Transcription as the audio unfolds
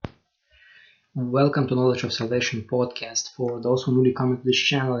Welcome to Knowledge of Salvation podcast. For those who newly come to this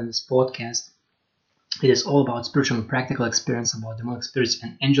channel and this podcast, it is all about spiritual and practical experience, about demonic spirits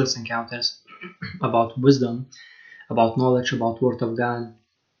and angels encounters, about wisdom, about knowledge, about Word of God,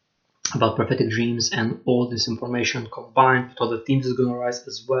 about prophetic dreams, and all this information combined with other themes is going to rise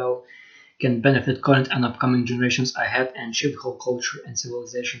as well can benefit current and upcoming generations ahead and shift whole culture and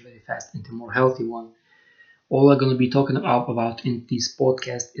civilization very fast into a more healthy one. All I'm going to be talking about in this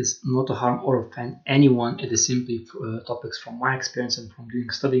podcast is not to harm or offend anyone. It is simply topics from my experience and from doing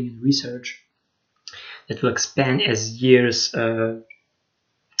studying and research that will expand as years going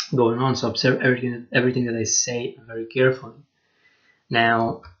on. So observe everything that I say very carefully.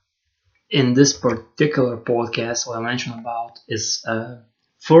 Now, in this particular podcast, what I mentioned about is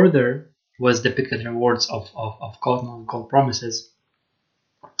further was depicted rewards of God, not God promises.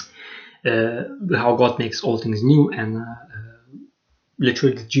 How God makes all things new, and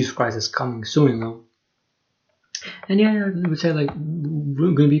literally Jesus Christ is coming soon, And yeah, we would say like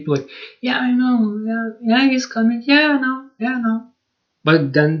we're gonna be like, yeah, I know, yeah, he's coming, yeah, I know.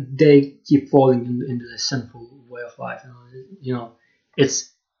 But then they keep falling into the sinful way of life.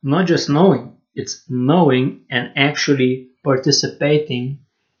 It's not just knowing; it's knowing and actually participating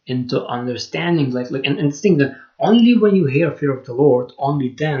into understanding. And think that only when you hear fear of the Lord, only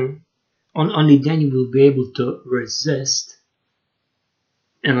then you will be able to resist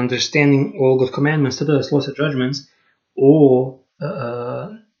and understanding all God's commandments, statutes, laws, and judgments, or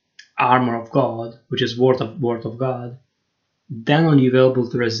armor of God, which is word of God. Then only you'll be able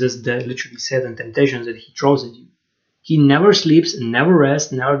to resist the literally Satan temptations that he throws at you. He never sleeps, never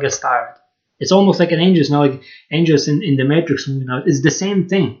rests, never gets tired. It's almost like an angel, like angels in the Matrix movie. It's the same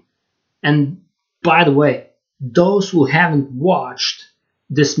thing. And by the way, those who haven't watched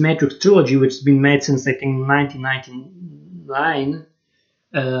this Matrix trilogy, which has been made since I think 1999,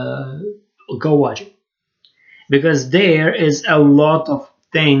 go watch it, because there is a lot of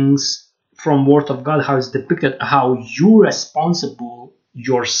things from Word of God, how it's depicted, how you're responsible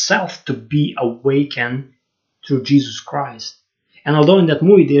yourself to be awakened through Jesus Christ. And although in that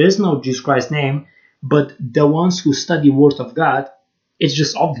movie there is no Jesus Christ name, but the ones who study Word of God, it's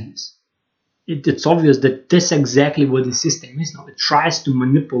just obvious. It's obvious that this is exactly what the system is now. It tries to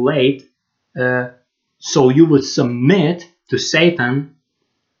manipulate so you would submit to Satan,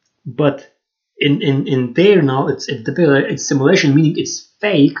 but in there now it's simulation, meaning it's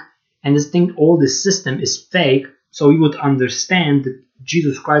fake, and this thing, all the system is fake, so you would understand that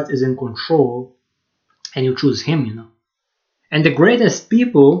Jesus Christ is in control and you choose him. And the greatest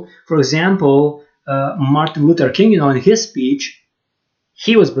people, for example, Martin Luther King, in his speech,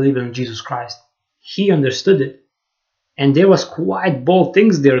 he was believing in Jesus Christ. He understood it. And there was quite bold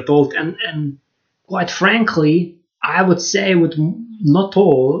things there told. And quite frankly, I would say with not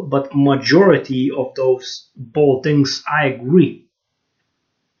all, but majority of those bold things, I agree.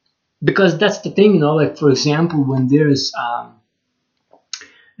 Because that's the thing, like for example, when there is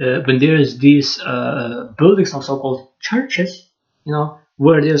these buildings of so-called churches,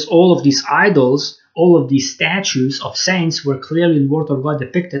 where there's all of these idols, all of these statues of saints were clearly in the Word of God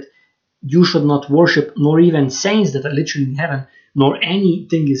depicted. You should not worship nor even saints that are literally in heaven, nor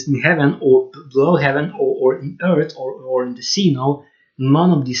anything is in heaven or below heaven or in earth or in the sea. No,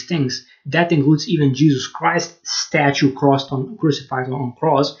 none of these things. That includes even Jesus Christ statue crucified on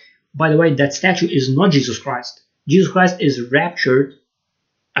cross. By the way, that statue is not Jesus Christ. Jesus Christ is raptured,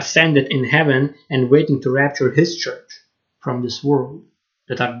 ascended in heaven, and waiting to rapture his church from this world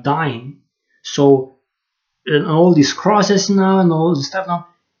that are dying. So, and all these crosses now and all this stuff now,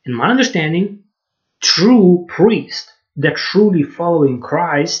 in my understanding, true priest that truly following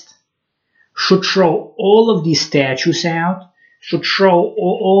Christ should throw all of these statues out, should throw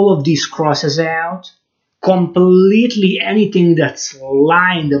all of these crosses out, completely anything that's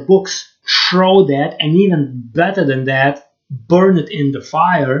lying in the books, throw that, and even better than that, burn it in the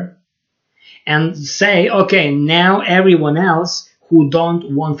fire, and say, okay, now everyone else who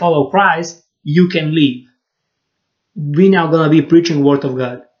don't want to follow Christ, you can leave. We're now going to be preaching Word of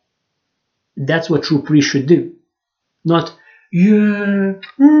God. That's what true priests should do. Not, and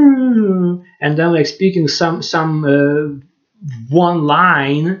then like speaking some one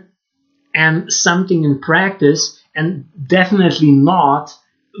line and something in practice, and definitely not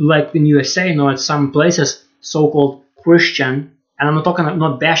like in USA, at some places, so-called Christian, and I'm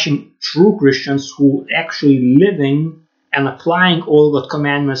not bashing true Christians who actually living and applying all God's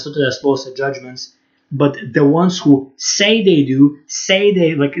commandments to the laws and judgments, but the ones who say they do, say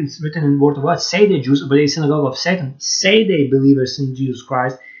they, like it's written in the Word of God, say they Jews, but they synagogue of Satan, say they believers in Jesus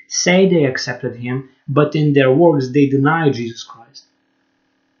Christ, say they accepted him, but in their works they deny Jesus Christ.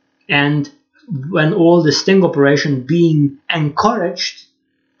 And when all the sting operation being encouraged,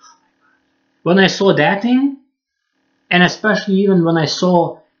 when I saw that thing, and especially even when I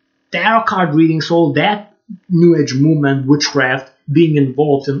saw tarot card readings, all that New Age movement, witchcraft being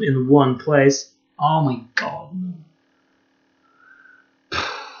involved in one place, oh my God.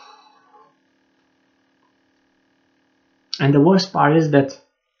 And the worst part is that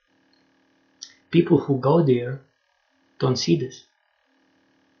people who go there don't see this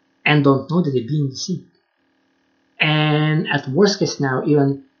and don't know that they're being deceived. And at worst case now,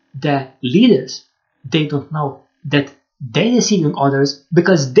 even the leaders, they don't know that they're deceiving others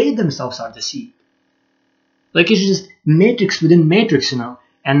because they themselves are deceived. Like, it's just matrix within matrix,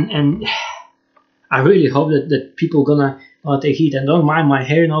 and I really hope that people gonna take heed and don't mind my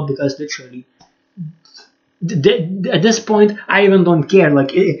hair now, because literally at this point I even don't care. Like,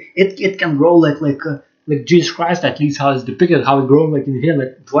 it can grow like Jesus Christ, at least how it's depicted, how it grows like in here,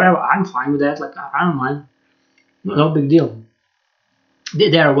 like whatever. I'm fine with that. Like, I don't mind. No big deal.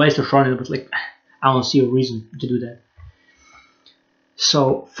 There are ways to shorten it, but like, I don't see a reason to do that.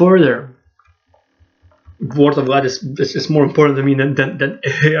 So further, Word of God is more important to me than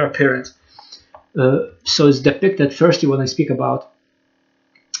heir appearance. So it's depicted firstly when I speak about.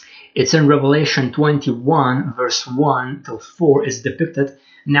 It's in Revelation 21, verse 1 till 4, is depicted.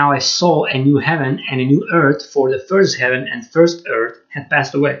 Now I saw a new heaven and a new earth, for the first heaven and first earth had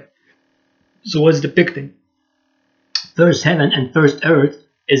passed away. So what's depicting? First heaven and first earth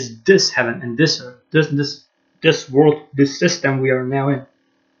is this heaven and this earth, this world, this system we are now in.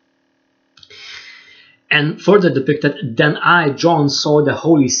 And further depicted, then I, John, saw the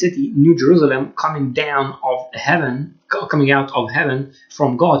holy city, New Jerusalem, coming out of heaven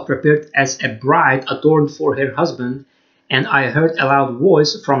from God, prepared as a bride adorned for her husband. And I heard a loud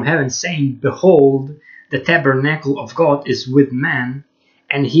voice from heaven saying, Behold, the tabernacle of God is with men,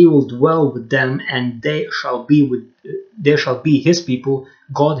 and he will dwell with them, and they shall be his people.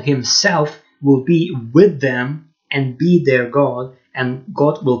 God himself will be with them and be their God, and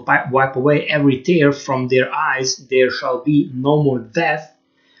God will wipe away every tear from their eyes. There shall be no more death,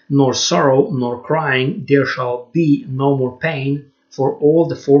 nor sorrow, nor crying. There shall be no more pain, for all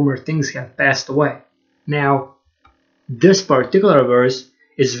the former things have passed away. Now, this particular verse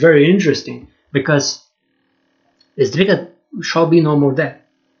is very interesting, because it's depicted shall be no more death.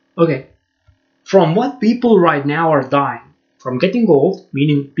 Okay, from what people right now are dying? From getting old,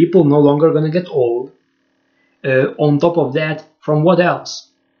 meaning people no longer gonna get old. On top of that, from what else?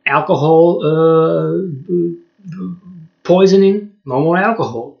 Alcohol poisoning, no more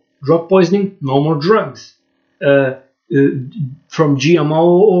alcohol. Drug poisoning, no more drugs. From GMO,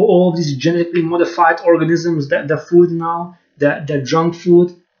 all of these genetically modified organisms, the food now, the junk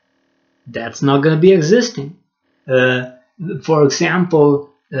food, that's not going to be existing. For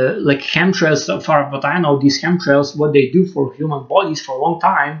example, like chemtrails, so far what I know, these chemtrails, what they do for human bodies for a long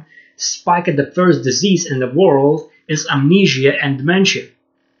time, spike at the first disease in the world is amnesia and dementia.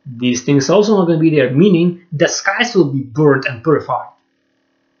 These things also not going to be there, meaning the skies will be burnt and purified,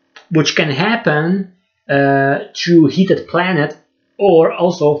 which can happen through heated planet, or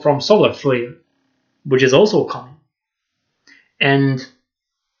also from solar flare, which is also coming. And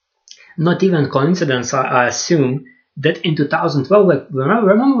not even coincidence, I assume, that in 2012, like,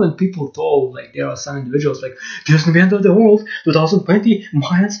 remember when people told, like, there are some individuals like, there's the end of the world, 2020,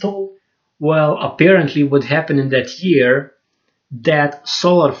 Mayans told. Well, apparently what happened in that year, that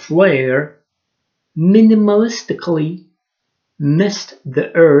solar flare minimalistically missed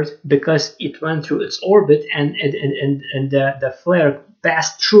the Earth because it went through its orbit, and the flare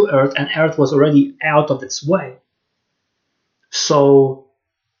passed through Earth, and Earth was already out of its way. So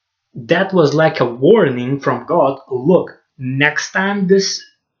that was like a warning from God. Look, next time this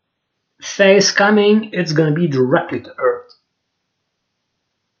phase coming, it's gonna be directly to Earth.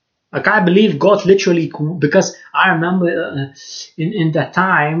 Like, I believe God literally, because I remember in that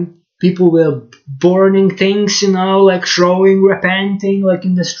time people were burning things, like showing, repenting, like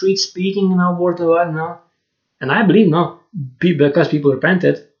in the street speaking, word of God, And I believe because people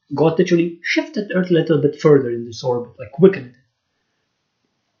repented, God literally shifted Earth a little bit further in this orbit, like quickened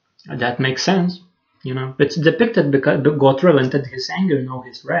it. That makes sense, It's depicted because God relented his anger,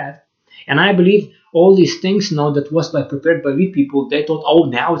 his wrath. And I believe all these things that was prepared by weak people, they thought, oh,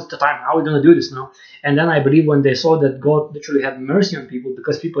 now is the time, now we're going to do this now. And then I believe when they saw that God literally had mercy on people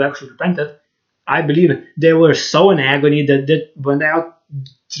because people actually repented, I believe they were so in agony that they went out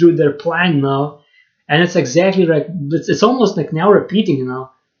through their plan now. And it's exactly like, it's almost like now repeating,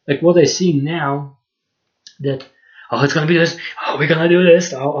 like what I see now, that, oh, it's going to be this, oh, we're going to do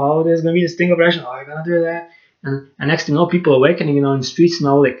this, oh, there's going to be this thing of action, oh, we're going to do that. And next thing you know, people awakening, in the streets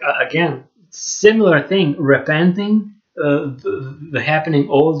now, like, again, similar thing, repenting, the happening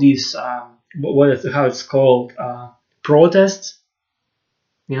all these how it's called, protests.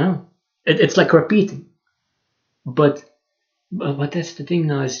 It's like repeating, but that's the thing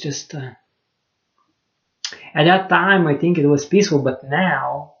now. It's just at that time I think it was peaceful, but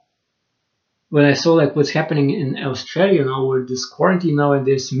now when I saw like what's happening in Australia now with this quarantine now and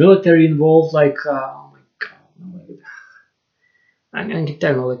there's military involved, like oh my god, I can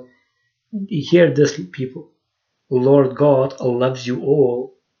tell you, like, hear this, people. Lord God loves you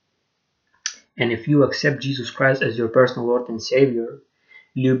all, and if you accept Jesus Christ as your personal Lord and Savior,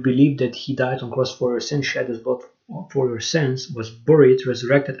 you believe that He died on cross for your sins, shed His blood for your sins, was buried,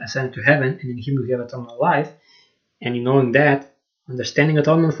 resurrected, ascended to heaven, and in Him you have eternal life. And in knowing that, understanding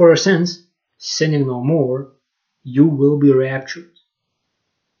atonement for your sins, sinning no more, you will be raptured.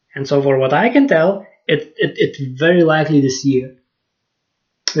 And so, for what I can tell, it's very likely this year,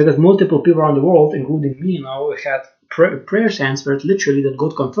 because multiple people around the world, including me, had prayers answered literally that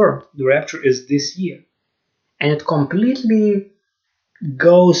God confirmed the rapture is this year, and it completely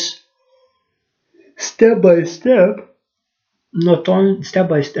goes step by step. Not on step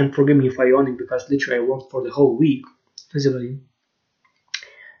by step, and forgive me if I yawning because literally I worked for the whole week physically.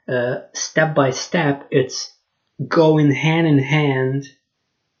 Step by step, it's going hand in hand,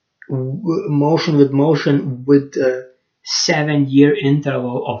 motion with 7-year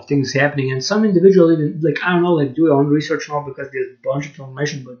interval of things happening. And some individuals even, like, I don't know, like, do your own research now because there's a bunch of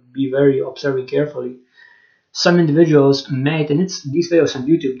information, but be very observing carefully. Some individuals made, and it's these videos on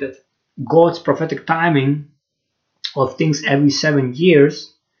YouTube, that God's prophetic timing of things every 7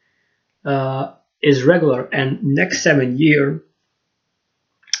 years is regular, and next 7-year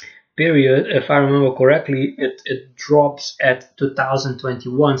period, if I remember correctly, it drops at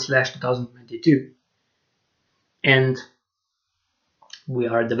 2021/2022, and we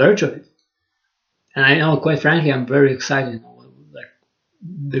are at the verge of it. And I know, quite frankly, I'm very excited, like,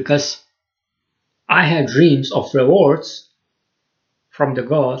 because I had dreams of rewards from the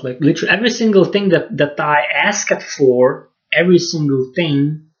God, like literally every single thing that I asked for, every single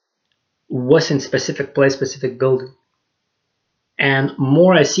thing was in specific place, specific building. And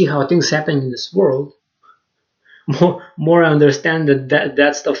more I see how things happen in this world, more I understand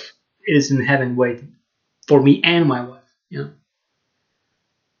that stuff is in heaven waiting for me and my wife.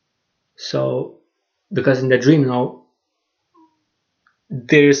 So, because in the dream,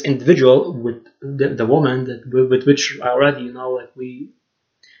 there's individual with the woman with which I already, like, we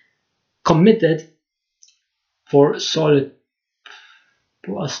committed for solid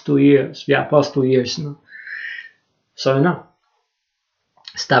plus 2 years. Yeah, plus 2 years now. So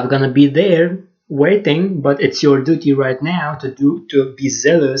stuff gonna be there waiting, but it's your duty right now to be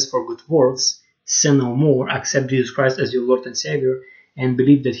zealous for good works, sin no more, accept Jesus Christ as your Lord and Savior, and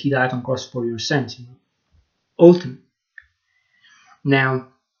believe that He died on cross for your sins. Ultimate. Now,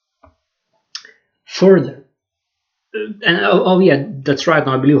 further, and yeah, that's right.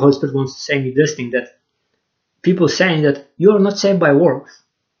 Now I believe Holy Spirit wants to say me this thing, that people saying that you are not saved by works.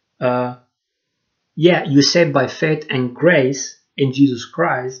 Yeah, you're saved by faith and grace in Jesus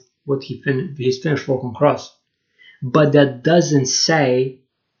Christ, what His finished work on cross. But that doesn't say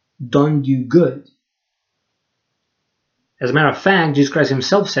don't do good. As a matter of fact, Jesus Christ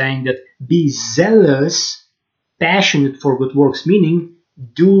Himself saying that be zealous, passionate for good works, meaning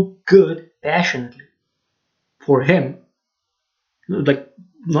do good passionately for Him. Like,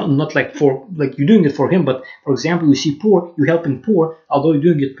 not like for, like, you're doing it for Him, but for example, you see poor, you're helping poor, although you're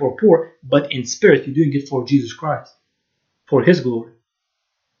doing it for poor, but in spirit you're doing it for Jesus Christ, for His glory.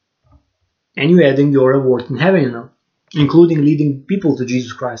 And you're adding your reward in heaven, including leading people to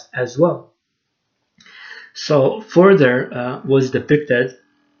Jesus Christ as well. So further was depicted,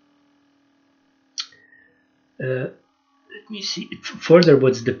 let me see, further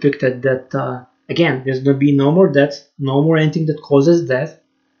was depicted that again, there's going to be no more death, no more anything that causes death.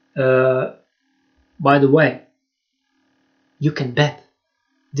 By the way, you can bet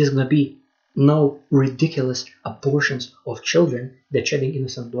there's going to be no ridiculous abortions of children that shedding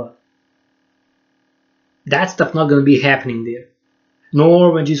innocent blood. That stuff not going to be happening there.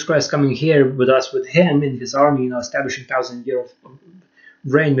 Nor when Jesus Christ coming here with us, with Him in His army, establishing 1,000 years of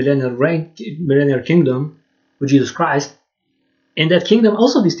reign, millennial kingdom with Jesus Christ. In that kingdom,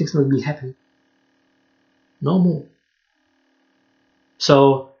 also these things not be happening. No more.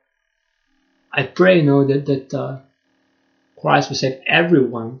 So I pray that Christ will save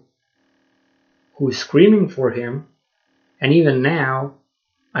everyone who is screaming for Him. And even now,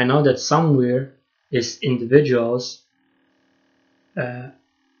 I know that somewhere is individuals,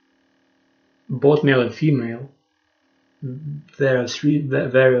 both male and female, various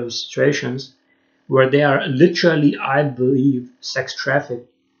situations where they are literally, I believe, sex trafficked,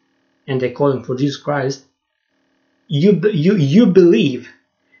 and they call him for Jesus Christ. You believe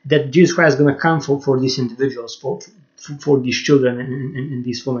that Jesus Christ is going to come for these individuals, for these children and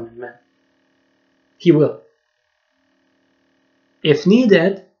these women and men. He will. If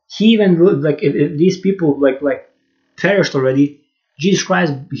needed, he even would, like, if these people like perished already, Jesus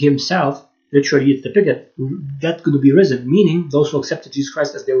Christ himself literally is depicted that could be risen, meaning those who accepted Jesus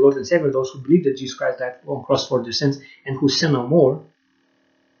Christ as their Lord and Savior, those who believe that Jesus Christ died on the cross for their sins and who sin no more,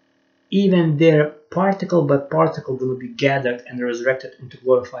 even their particle by particle will be gathered and resurrected into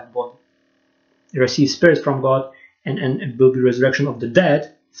glorified body. They receive spirit from God, and it will be resurrection of the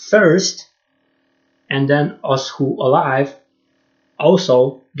dead first, and then us who alive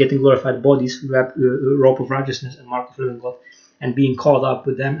also getting glorified bodies, robe of righteousness and mark of living God, and being caught up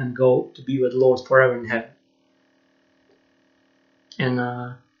with them and go to be with the Lord forever in heaven.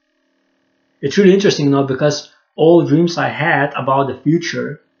 And it's really interesting now, because all dreams I had about the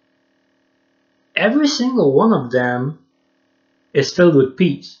future, every single one of them is filled with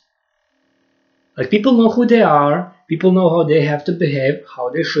peace. Like, people know who they are, people know how they have to behave, how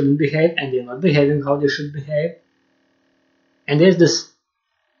they shouldn't behave, and they're not behaving how they should behave. And there's this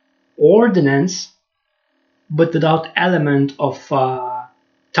ordinance, but without element of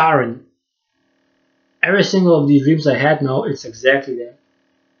tyranny. Every single of these dreams I had now, it's exactly that.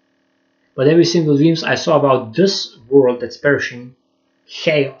 But every single dreams I saw about this world that's perishing,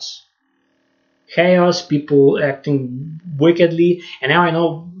 chaos. Chaos, people acting wickedly, and now I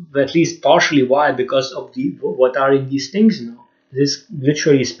know at least partially why, because of what are in these things now. This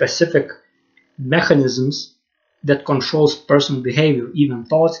literally specific mechanisms that controls personal behavior, even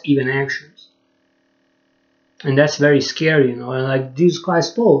thoughts, even actions. And that's very scary, and like Jesus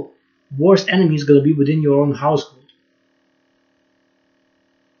Christ told, worst enemy is going to be within your own household.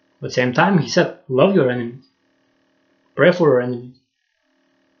 But at the same time, he said, love your enemies, pray for your enemies,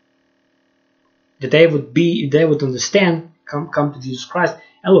 that they would understand, come to Jesus Christ.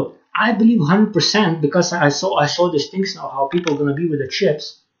 And look, I believe 100%, because I saw these things now, how people are going to be with the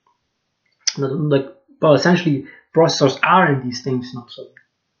chips. Well, essentially, processors are in these things now. So,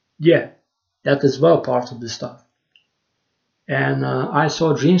 yeah, that is well part of this stuff. And I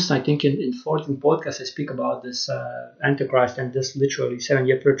saw dreams, I think in 14 podcasts I speak about this Antichrist and this literally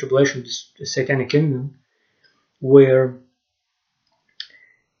 7-year period tribulation, this satanic kingdom, where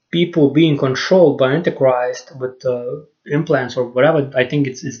people being controlled by Antichrist with implants or whatever. I think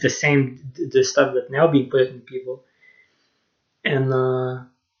it's the same, the stuff that now being put in people. And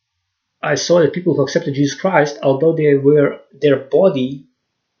I saw that people who accepted Jesus Christ, although they were their body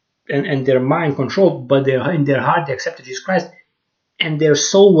and their mind controlled, but in their heart they accepted Jesus Christ, and their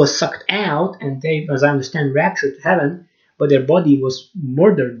soul was sucked out, and they, as I understand, raptured to heaven, but their body was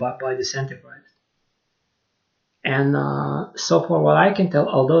murdered by this Antichrist. And so far what I can tell,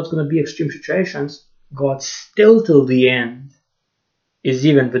 although it's going to be extreme situations, God still till the end is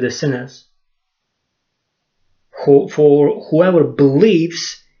even with the sinners. For whoever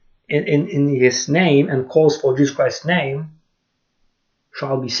believes in his name and calls for Jesus Christ's name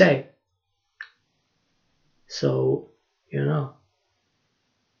shall be saved. So,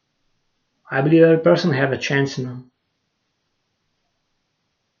 I believe every person have a chance now.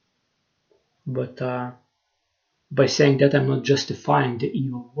 But by saying that, I'm not justifying the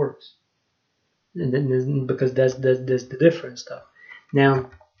evil works, because that's the different stuff. Now,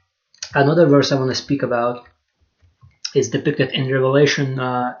 another verse I want to speak about is depicted in Revelation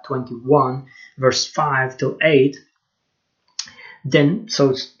 21, verse 5 till 8. Then,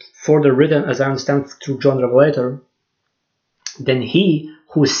 so it's further written, as I understand, through John the Revelator. Then he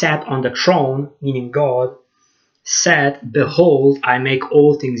who sat on the throne, meaning God, said, "Behold, I make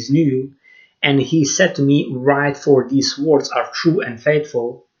all things new." And he said to me, "Write, for these words are true and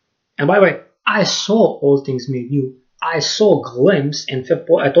faithful." And by the way, I saw all things made new. I saw a glimpse. In fact,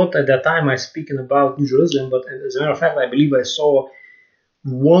 I thought at that time I was speaking about New Jerusalem, but as a matter of fact, I believe I saw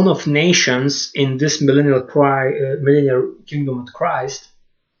one of nations in this millennial kingdom of Christ,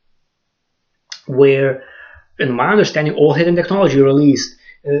 where, in my understanding, all hidden technology released,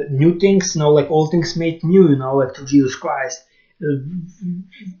 new things, like all things made new, like through Jesus Christ.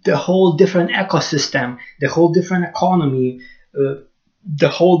 The whole different ecosystem, the whole different economy, the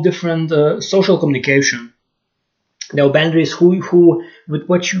whole different social communication. There are boundaries who with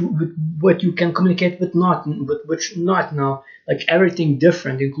what you can communicate with, not with which not now, like everything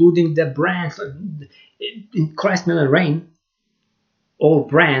different, including the brands. In Christ will reign, all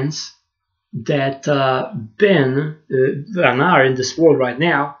brands that been and are in this world right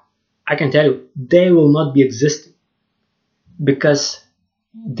now, I can tell you, they will not be existing. because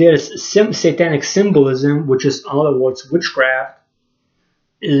there's satanic symbolism, which is, in other words, witchcraft.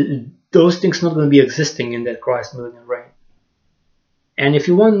 Those things not going to be existing in that Christ millennial reign. And if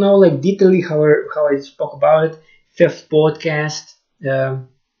you want to know like detailedly how I spoke about it, 5th podcast,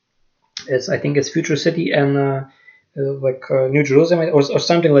 I think it's Future City and New Jerusalem or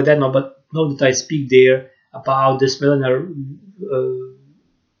something like that. No, but know that I speak there about this millennial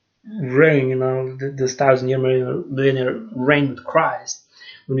reign, this 1,000-year millennial reign with Christ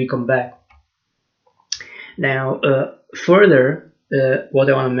when we come back. Now, further, what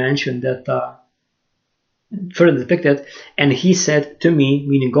I want to mention that further depicted, and he said to me,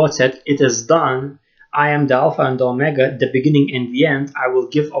 meaning God said, "It is done. I am the Alpha and the Omega, the beginning and the end. I will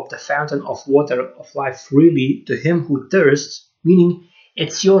give of the fountain of water of life freely to him who thirsts," meaning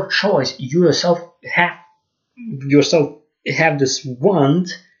it's your choice. You yourself have this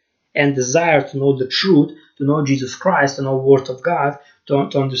want and desire to know the truth, to know Jesus Christ, to know the Word of God, to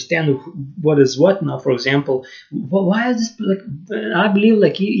understand what is what now. For example, why is this, like, I believe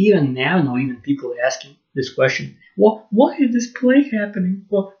like even now, even people asking this question, why is this plague happening?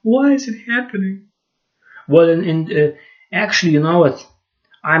 Why is it happening? Well, actually, you know what?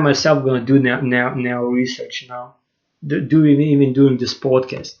 I myself going to do now research now, even doing this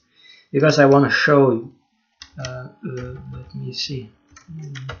podcast, because I want to show you. Let me see.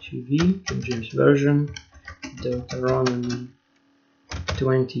 TV, King James Version, Deuteronomy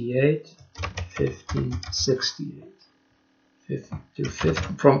 28, 15, 68.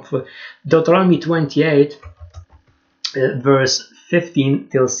 From Deuteronomy 28, verse 15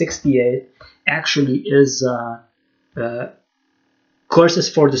 till 68, actually is curses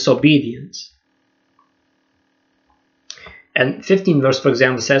for disobedience. And 15 verse, for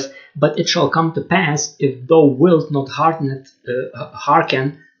example, says, "But it shall come to pass, if thou wilt not hearken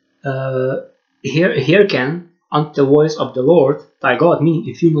unto the voice of the Lord thy God," meaning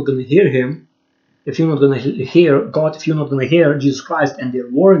if you're not going to hear him, if you're not going to hear God, if you're not going to hear Jesus Christ and their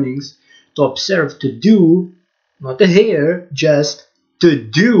warnings, to observe, to do, not to hear, just to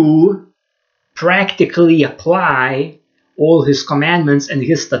do, practically apply all his commandments and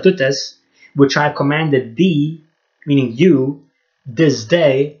his statutes, which I commanded thee, meaning you, this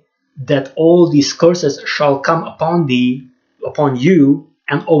day, that all these curses shall come upon thee, upon you,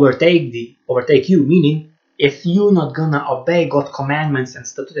 and overtake you, meaning if you're not gonna obey God's commandments and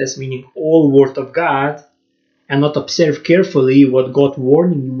statutes, meaning all word of God, and not observe carefully what God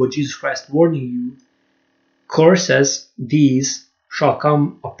warning you, what Jesus Christ warning you, curses these shall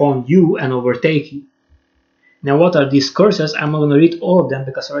come upon you and overtake you. Now, what are these curses? I'm not going to read all of them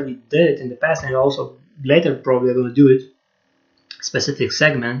because I already did it in the past, and also later probably I'm going to do it, specific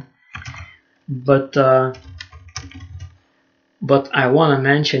segment. But I want to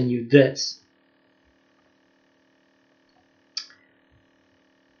mention you this.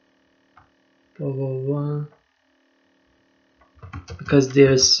 Because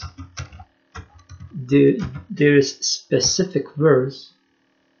there is specific verse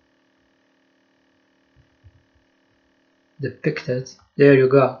depicted. There you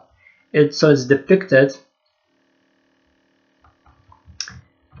go. It's depicted.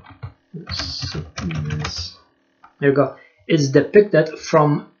 There you go. It's depicted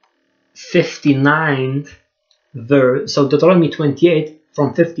from 59th verse. So Deuteronomy 28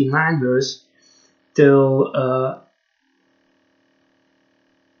 from 59 verse till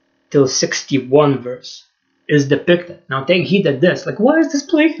 61 verse is depicted. Now take heed at this. Like, why is this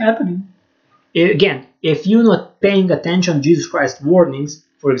plague happening? Again, if you're not paying attention to Jesus Christ's warnings,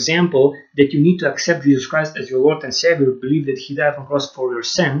 for example, that you need to accept Jesus Christ as your Lord and Savior, believe that He died on the cross for your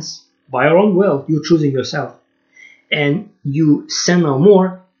sins, by your own will, you're choosing yourself, and you sin no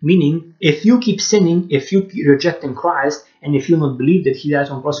more, meaning if you keep sinning, if you keep rejecting Christ, and if you not believe that He died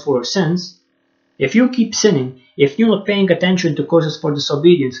on the cross for your sins, if you keep sinning, if you're not paying attention to causes for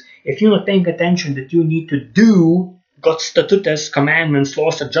disobedience, if you're not paying attention that you need to do God's statutes, commandments,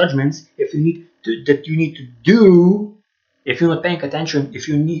 laws, and judgments, if you need to do, if you're not paying attention, if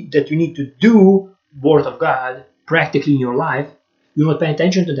you need to do Word of God practically in your life, you're not paying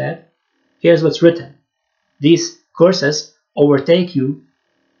attention to that. Here's what's written: these curses overtake you,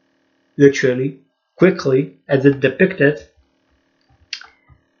 literally, quickly, as it depicted.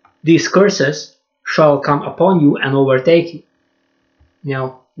 These curses shall come upon you and overtake you.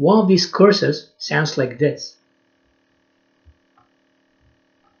 Now, one of these curses sounds like this: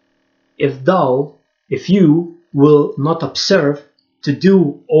 if you will not observe to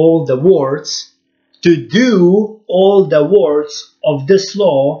do all the words, of this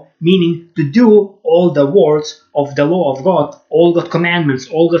law, meaning to do all the words of the law of God, all God's commandments,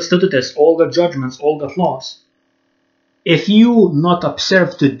 all God's statutes, all God's judgments, all God's laws. if you not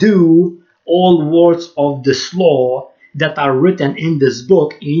observe to do all words of this law that are written in this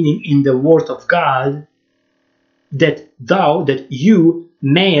book, meaning in the word of God, that you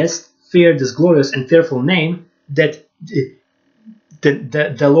mayest fear this glorious and fearful name, that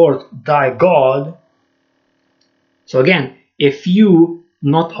the Lord thy God. So again, if you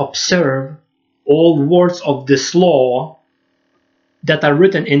not observe all words of this law that are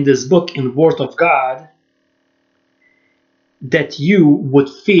written in this book in word of God, that you would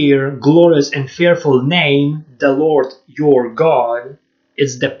fear glorious and fearful name, the Lord your God,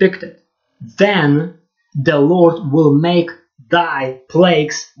 is depicted. Then the Lord will make thy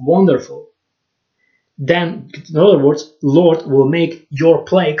plagues wonderful. Then, in other words, Lord will make your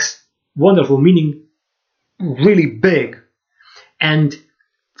plagues wonderful, meaning really big. And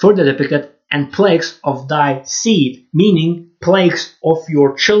further depicted, and plagues of thy seed, meaning plagues of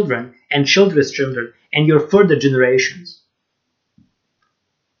your children and children's children and your further generations.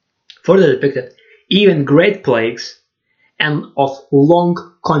 Further depicted, even great plagues and of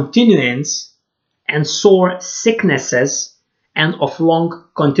long continuance and sore sicknesses and of long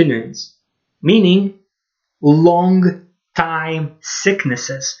continuance, meaning long time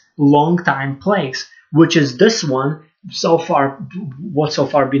sicknesses, long time plagues, which is this one so far, what's so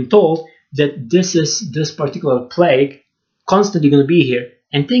far been told, that this particular plague constantly going to be here.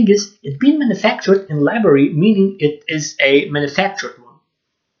 And thing is, it's been manufactured in library, meaning it is a manufactured one.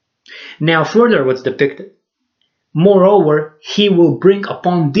 Now further what's depicted. Moreover, he will bring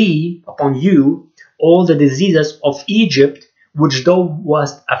upon thee, upon you, all the diseases of Egypt, which thou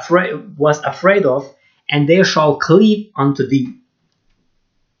wast afraid of, and they shall cleave unto thee.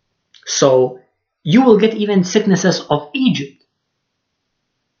 So you will get even sicknesses of Egypt.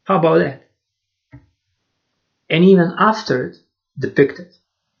 How about that? And even after it depicted.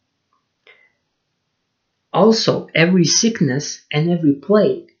 Also, every sickness and every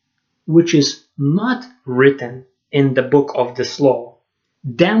plague, which is not written in the book of this law,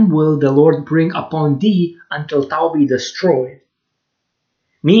 them will the Lord bring upon thee until thou be destroyed.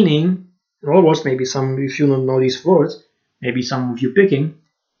 Meaning, in other words, maybe some, if you don't know these words, maybe some of you picking,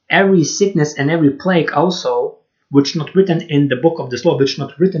 every sickness and every plague also, which not written in the book of this law, which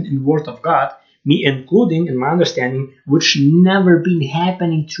not written in the word of God, me including, in my understanding, which never been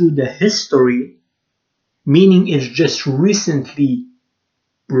happening through the history, meaning it's just recently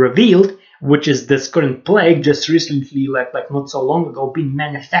revealed, which is this current plague, just recently, like not so long ago, being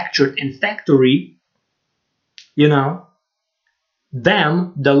manufactured in factory,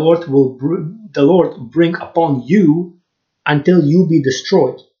 them the Lord bring upon you until you be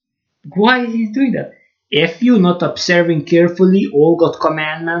destroyed. Why is he doing that? If you not observing carefully all God's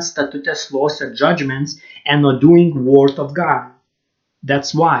commandments, statutes, laws, and judgments, and not doing word of God.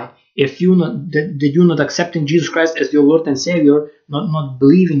 That's why. If you not accepting Jesus Christ as your Lord and Savior, not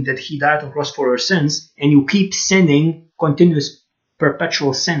believing that He died on the cross for your sins, and you keep sinning, continuous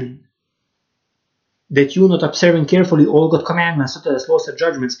perpetual sinning, that you not observing carefully all God's commandments, statutes, laws, and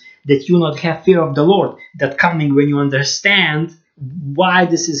judgments, that you not have fear of the Lord, that coming when you understand why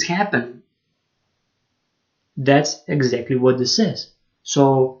this is happening. That's exactly what this is.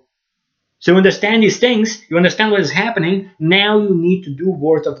 So you understand these things, you understand what is happening, now you need to do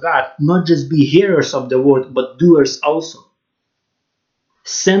word of God, not just be hearers of the word, but doers also.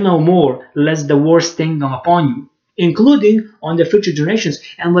 Sin no more, lest the worst thing come upon you, including on the future generations.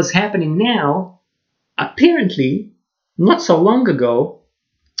 And what's happening now, apparently, not so long ago,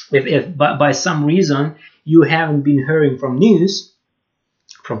 if by some reason you haven't been hearing from news,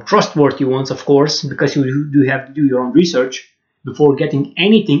 from trustworthy ones, of course, because you do have to do your own research before getting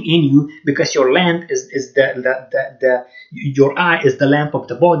anything in you, because your lamp is your eye is the lamp of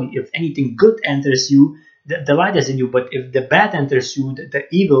the body. If anything good enters you, the light is in you. But if the bad enters you, the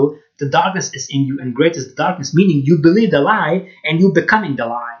evil, the darkness is in you, and great is the darkness, meaning you believe the lie and you becoming the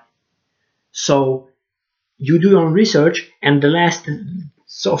lie. So you do your own research, and the last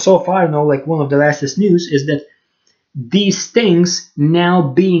so far, like one of the latest news is that these things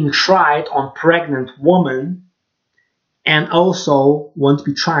now being tried on pregnant women, and also want to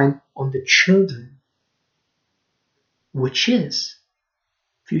be tried on the children, which is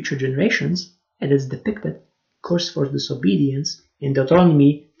future generations, and is depicted curse for disobedience in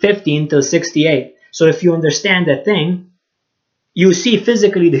Deuteronomy 15 till 68. So if you understand that thing, you see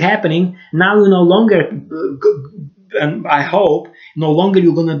physically it happening. Now you no longer, and I hope, no longer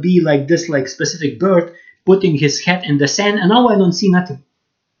you're gonna be like this, like specific bird putting his head in the sand, and now I don't see nothing.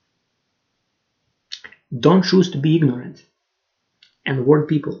 Don't choose to be ignorant and warn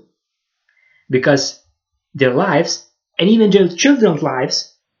people, because their lives and even their children's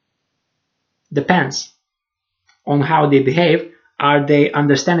lives depends on how they behave. Are they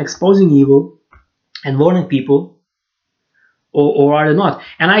understand exposing evil and warning people, or are they not?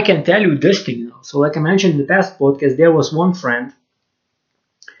 And I can tell you this thing, So like I mentioned in the past podcast, there was one friend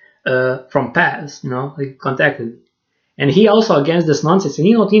from past, like contacted me. And he also against this nonsense, and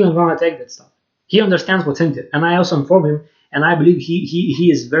he not even gonna take that stuff. He understands what's in it. And I also inform him, and I believe he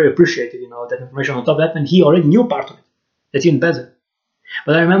is very appreciative, that information. On top of that, and he already knew part of it. That's even better.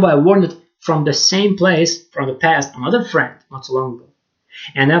 But I remember I warned it from the same place from the past, another friend, not so long ago.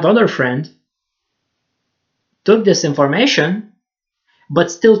 And that other friend took this information, but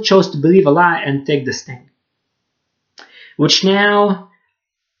still chose to believe a lie and take this thing. Which now,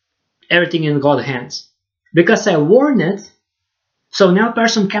 everything in God's hands. Because I warned it, so now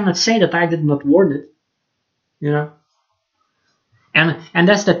person cannot say that I did not warn it. And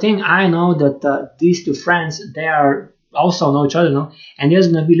that's the thing. I know that these two friends, they are also know each other, and there's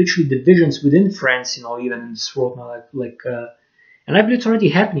gonna be literally divisions within friends, even in this world, and I believe it's already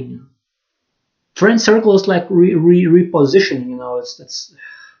happening. Friend circles like repositioning,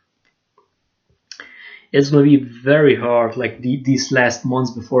 it's gonna be very hard, like these last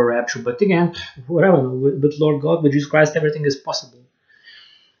months before rapture. But again, whatever, with Lord God, with Jesus Christ, everything is possible.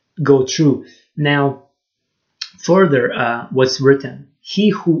 Go through. Now, further, what's written? He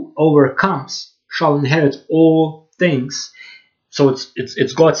who overcomes shall inherit all things. So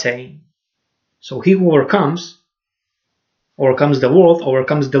it's God saying. So he who overcomes the world,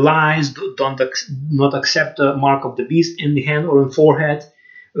 overcomes the lies, not accept the mark of the beast in the hand or in forehead,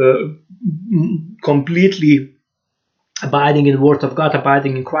 completely abiding in the word of God,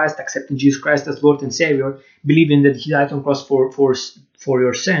 abiding in Christ, accepting Jesus Christ as Lord and Savior, believing that He died on the cross for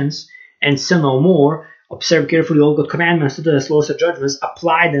your sins, and sin no more. Observe carefully all God's commandments, to the laws and judgments,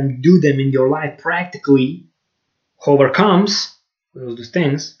 apply them, do them in your life practically. Who overcomes those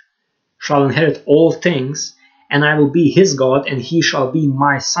things shall inherit all things, and I will be his God, and he shall be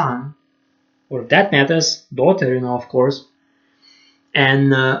my son, or if that matters, daughter, of course.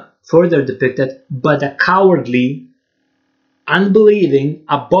 And further depicted, but the cowardly, unbelieving,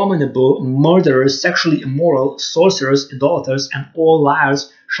 abominable, murderers, sexually immoral, sorcerers, idolaters, and all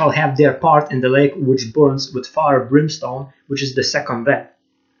liars shall have their part in the lake which burns with fire and brimstone, which is the second death.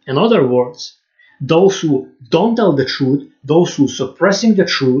 In other words, those who don't tell the truth, those who suppressing the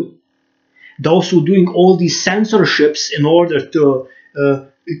truth, those who doing all these censorships in order to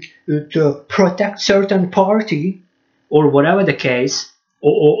protect certain party, or whatever the case,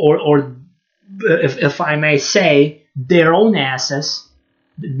 or if I may say, their own asses,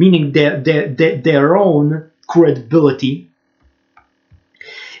 meaning their own credibility.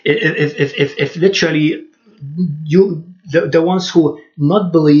 If literally the ones who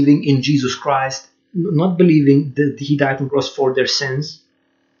not believing in Jesus Christ, not believing that He died on the cross for their sins,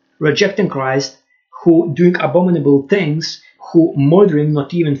 rejecting Christ, who doing abominable things, who murdering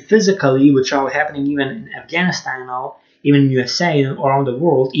not even physically, which are happening even in Afghanistan now, even in USA and around the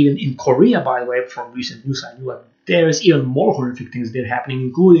world, even in Korea, by the way, from recent news I knew that there is even more horrific things that are happening,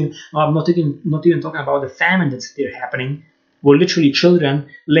 including I'm not even talking about the famine that's there happening, where literally children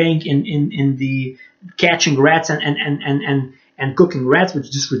laying in the catching rats and cooking rats, which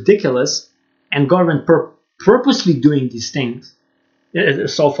is just ridiculous, and government purposely doing these things.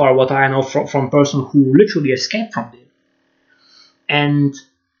 So far, what I know from person who literally escaped from it, and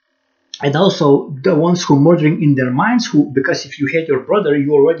also the ones who murdering in their minds, who, because if you hate your brother,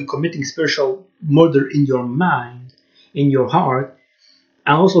 you're already committing spiritual murder in your mind, in your heart,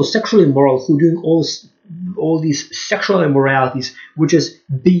 and also sexually immoral, who doing all these sexual immoralities, which is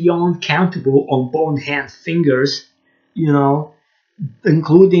beyond countable on bone, hand, fingers,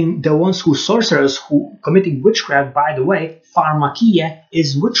 including the ones who sorcerers, who committing witchcraft. By the way, pharmakia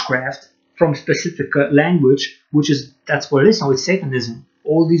is witchcraft from specific language, that's what it is now. It's Satanism.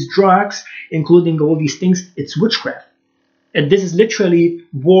 All these drugs, including all these things, it's witchcraft. And this is literally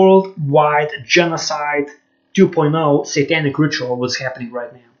worldwide genocide 2.0 satanic ritual what's happening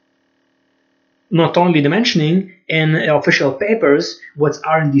right now. Not only the mentioning in official papers what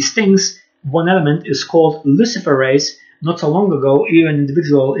are in these things, one element is called luciferase. Not so long ago, even an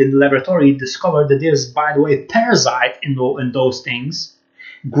individual in the laboratory discovered that there's, by the way, parasite in those things,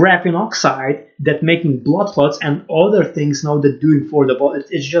 graphene oxide, that making blood clots and other things now that doing for the body.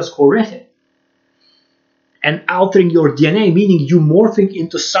 It's just horrific. And altering your DNA, meaning you morphing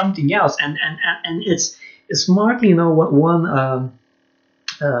into something else, and it's smartly, one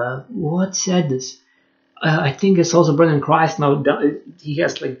what said this? I think it's also Brendan Christ now. He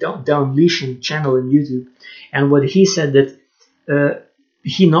has like the Unleashing channel on YouTube, and what he said that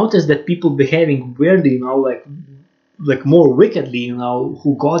he noticed that people behaving weirdly, like like more wickedly,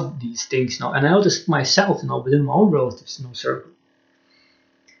 who got these things, and I noticed myself, within my own relatives, circle.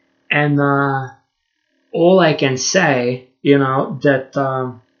 And all I can say,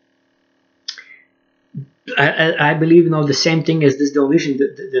 that I believe, the same thing as this Dionysian,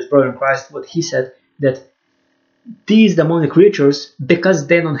 this brother in Christ, what he said, that these demonic creatures, because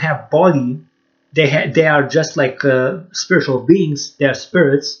they don't have body, they are just like spiritual beings. They are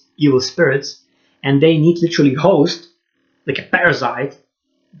spirits, evil spirits, and they need literally host, like a parasite.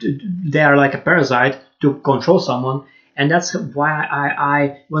 They are like a parasite to control someone, and that's why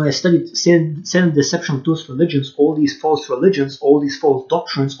I when I studied sin, deception, tools, religions, all these false religions, all these false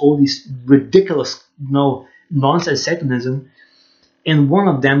doctrines, all these ridiculous, nonsense Satanism. And one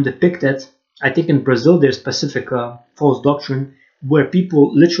of them depicted, I think in Brazil, there's specific false doctrine where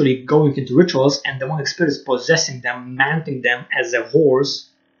people literally going into rituals and demonic spirits possessing them, mounting them as a horse,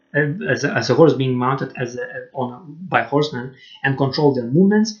 as a horse being mounted by horsemen, and control their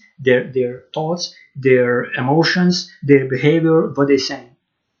movements, their thoughts, their emotions, their behavior, what they say,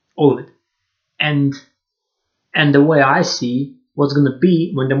 all of it. And the way I see what's gonna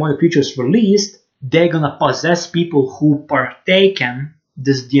be when demonic creatures released, they're gonna possess people who partaken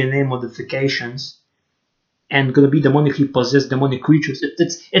this DNA modifications, and gonna be demonically possessed demonic creatures.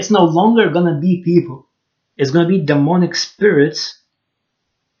 It's no longer gonna be people. It's gonna be demonic spirits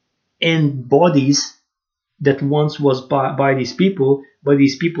in bodies that once was by these people, but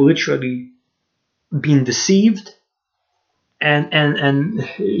these people literally being deceived, and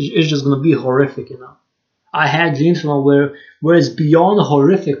it's just gonna be horrific, I had dreams where it's beyond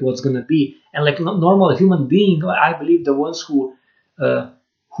horrific what's gonna be, and like normal human being, I believe the ones who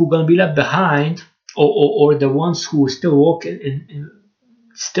gonna be left behind, or the ones who still walk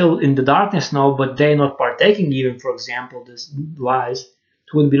still in the darkness now, but they're not partaking even, for example, this lies,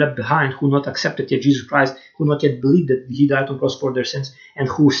 who will be left behind, who not accepted yet Jesus Christ, who not yet believe that He died on the cross for their sins, and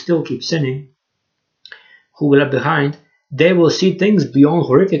who still keep sinning, who will left behind, they will see things beyond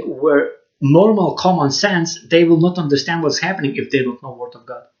horrific where normal common sense, they will not understand what's happening if they don't know Word of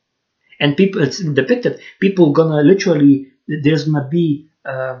God. And people, it's depicted, people gonna literally, there's gonna be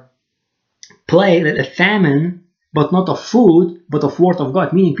plague, a famine, but not of food, but of Word of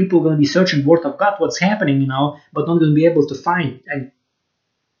God, meaning people are gonna be searching Word of God, what's happening, but not gonna be able to find. And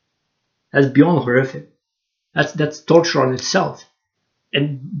that's beyond horrific. That's torture on itself.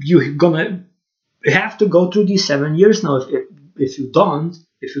 And you're gonna have to go through these 7 years now if you don't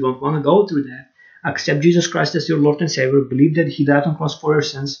want to go through that. Accept Jesus Christ as your Lord and Savior. Believe that He died on the cross for your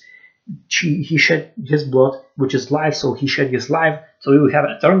sins. He shed His blood, which is life, so He shed His life, so you will have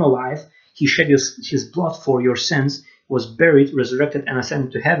eternal life. He shed His blood for your sins, was buried, resurrected, and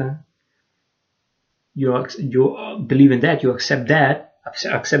ascended to heaven. You believe in that, you accept that,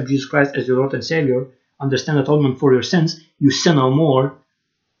 accept Jesus Christ as your Lord and Savior, understand atonement for your sins, you sin no more,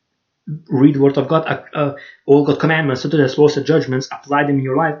 read the Word of God, all God's commandments, statutes, laws, and judgments, apply them in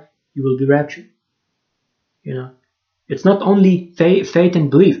your life, you will be raptured. It's not only faith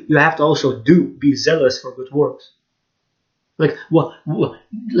and belief. You have to also be zealous for good works. Like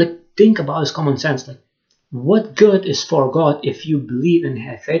think about this common sense. Like, what good is for God if you believe and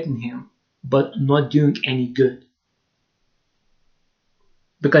have faith in Him, but not doing any good?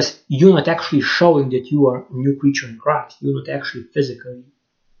 Because you're not actually showing that you are a new creature in Christ. You're not actually physically,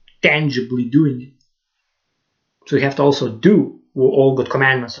 tangibly doing it. So you have to also do all good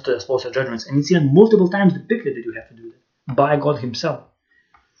commandments, statutes, laws, and judgments. And it's even multiple times depicted that you have to do that by God Himself.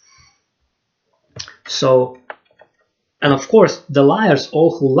 So, and of course, the liars,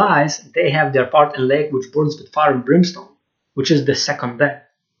 all who lies, they have their part in lake which burns with fire and brimstone, which is the second death.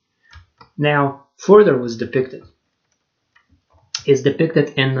 Now, further was depicted. It's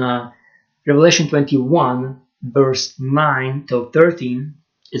depicted in Revelation 21, verse 9 till 13.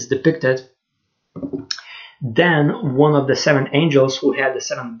 It's depicted. Then one of the 7 angels who had the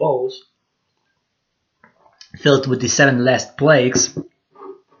 7 bowls filled with the 7 last plagues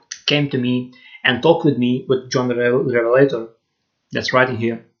came to me and talked with me, with John the Revelator, that's writing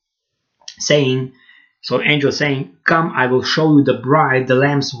here, saying, so angel saying, come, I will show you the bride, the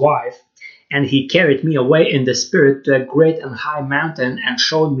Lamb's wife. And he carried me away in the spirit to a great and high mountain and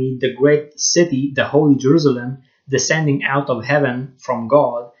showed me the great city, the holy Jerusalem, descending out of heaven from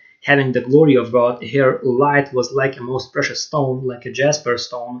God, having the glory of God. Her light was like a most precious stone, like a jasper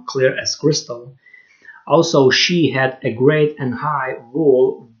stone, clear as crystal. Also she had a great and high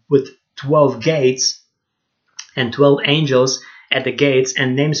wall with 12 gates and 12 angels at the gates,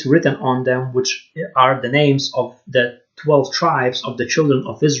 and names written on them, which are the names of the 12 tribes of the children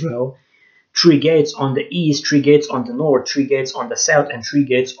of Israel. 3 gates on the east, 3 gates on the north, 3 gates on the south, and 3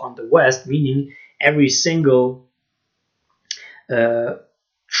 gates on the west, meaning every single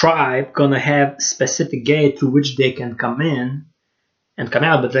tribe gonna have specific gate through which they can come in and come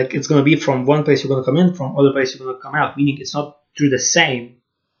out, but like it's gonna be from one place you're gonna come in, from other place you're gonna come out, meaning it's not through the same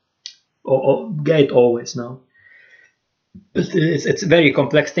or gate always. No, it's a very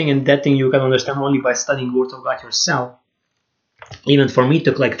complex thing, and that thing you can understand only by studying Word of God yourself. Even for me, it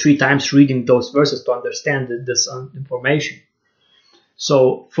took like 3 times reading those verses to understand this information.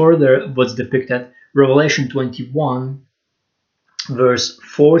 So further, what's depicted, Revelation 21, verse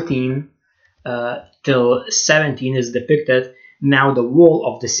 14 till 17 is depicted. Now the wall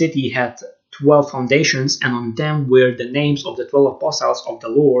of the city had 12 foundations, and on them were the names of the 12 apostles of the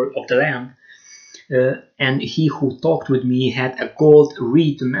Lord, of the Lamb. And he who talked with me had a gold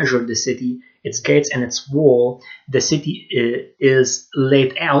reed to measure the city, its gates and its wall. The city is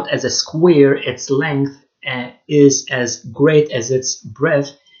laid out as a square, its length is as great as its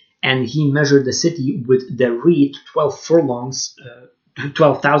breadth. And he measured the city with the reed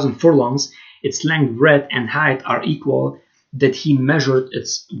 12,000 furlongs. Its length, breadth, and height are equal. That he measured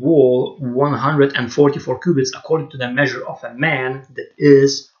its wall 144 cubits, according to the measure of a man, that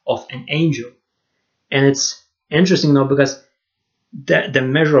is of an angel. And it's interesting now because the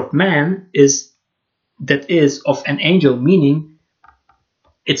measure of man is of an angel, meaning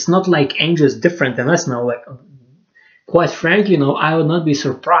it's not like angels different than us now. Like, quite frankly, I would not be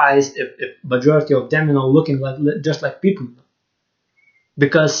surprised if majority of them, looking like just like people.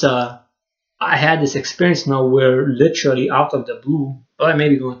 Because I had this experience now where literally out of the blue, but I may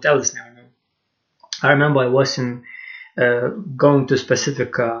be going to tell this now. I remember I was going to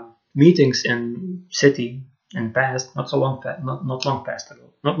specific meetings in city in past, not long time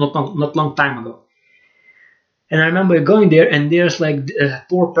ago. And I remember going there, and there's like a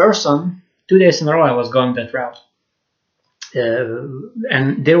poor person. 2 days in a row I was going that route,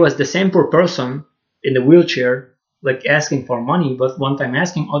 and there was the same poor person in the wheelchair, like asking for money, but one time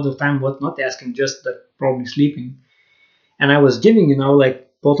asking, other time not asking, just like probably sleeping. And I was giving, like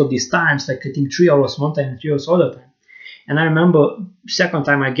both of these times, like I think 3 hours one time and 3 hours other time. And I remember second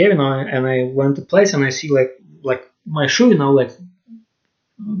time I gave, and I went to place, and I see like my shoe, like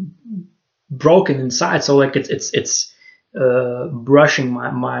broken inside, so like it's brushing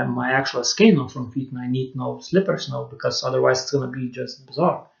my actual skin from feet, and I need slippers now, because otherwise it's gonna be just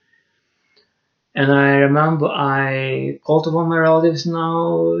bizarre. And I remember I called to one of my relatives,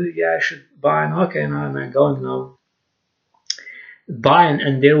 I should buy, okay, and I'm going buy,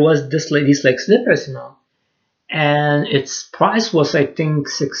 and there was these like slippers, and its price was I think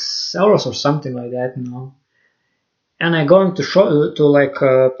 €6 or something like that, And I going to like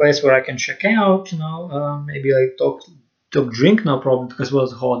a place where I can check out, maybe like talk drink, no problem, because it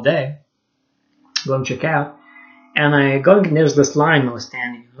was a whole day. Go and check out, and I go, and there's this line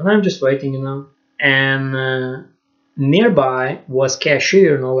standing, and I'm just waiting, and nearby was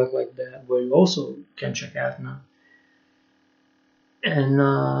cashier, like that, where you also can check out And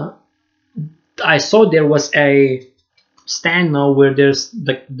I saw there was a stand where there's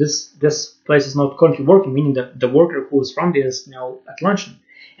like this place is not currently working, meaning that the worker who is from there is at lunch,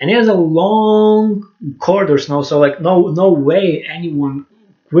 and there's a long corridors so like no way anyone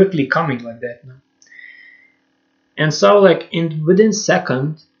quickly coming like that And so like within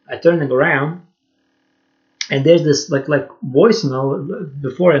second I turning around, and there's this like voice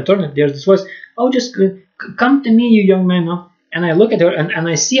before I turn it, there's this voice, oh, just come to me, you young man, and I look at her, and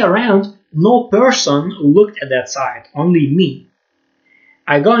I see around no person looked at that side, only me.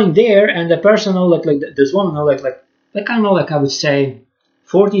 I go in there, and the person, like this woman, like kind of like I would say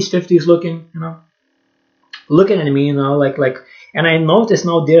 40s, 50s looking, looking at me, like, and I notice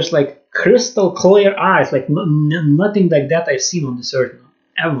there's like crystal clear eyes, like nothing like that I've seen on this earth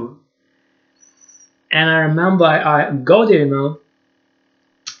ever. And I remember I go there,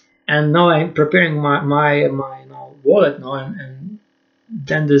 and now I'm preparing my wallet and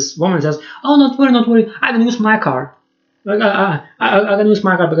then this woman says, oh, not worry, I can use my card. Like I can use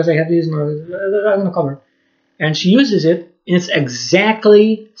my card because I have this, I'm gonna cover. And she uses it, and it's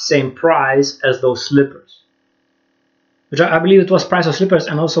exactly same price as those slippers, which I believe it was price of slippers,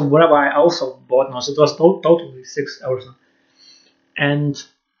 and also whatever I also bought so it was totally €6. And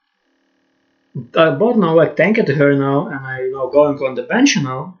I bought like thank you to her and I going on the bench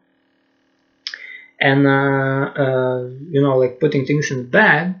and like putting things in the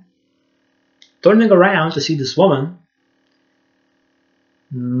bag, turning around to see this woman,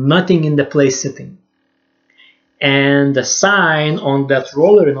 nothing in the place sitting, and the sign on that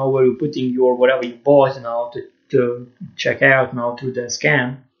roller, where you're putting your whatever you bought, to check out to the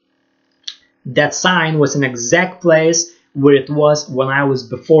scan, that sign was an exact place where it was when I was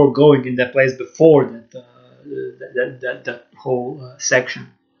before going in that place before that that whole section,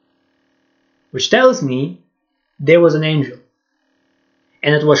 which tells me there was an angel.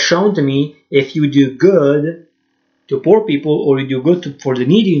 And it was shown to me, if you do good to poor people, or you do good for the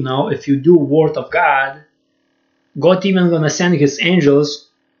needy, if you do word of God, God even gonna send his angels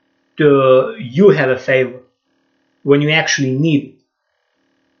to you have a favor when you actually need it.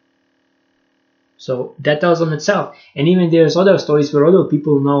 So that tells on itself. And even there's other stories where other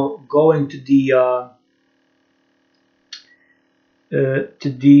people going to the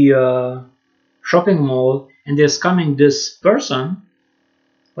shopping mall, and there's coming this person,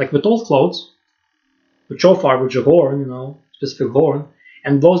 like with old clothes, with shofar, with a horn, specific horn,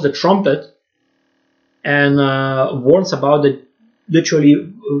 and blows the trumpet and warns about the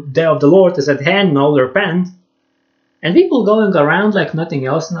literally day of the Lord is at hand now, repent. And people going around like nothing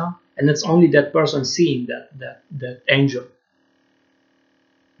else now, and it's only that person seeing that angel,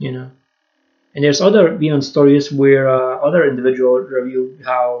 And there's other stories where other individual review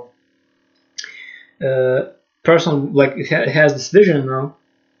how person like has this vision now.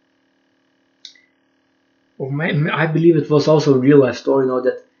 I believe it was also a real life story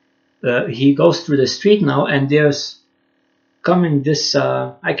that he goes through the street now, and there's coming this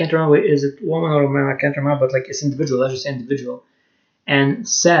I can't remember, is it woman or man, I can't remember, but like it's individual, let's just say individual, and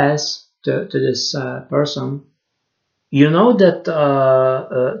says to this person, that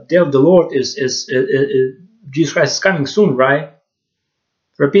day of the Lord is Jesus Christ is coming soon, right?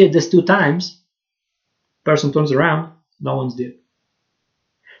 Repeat this 2 times. Person turns around, no one's there.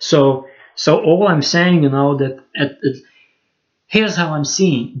 So all I'm saying, that here's how I'm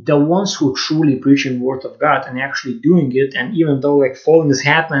seeing the ones who truly preaching word of God and actually doing it, and even though like fallings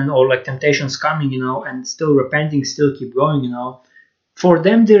happen or like temptations coming, and still repenting, still keep going, for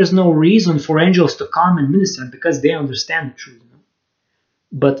them there's no reason for angels to come and minister because they understand the truth.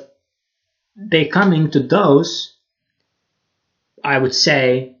 But they coming to those, I would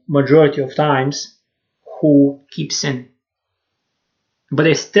say, majority of times, who keep sinning. But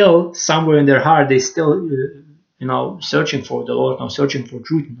they still, somewhere in their heart, they still, searching for the Lord, searching for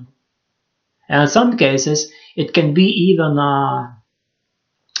truth. And in some cases, it can be even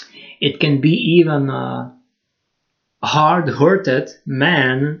hard-hearted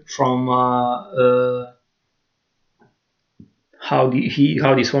man from how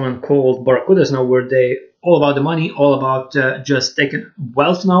this woman called Barracudas now, where they all about the money, all about just taking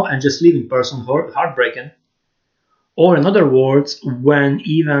wealth now and just leaving person heartbreaking. Or in other words, when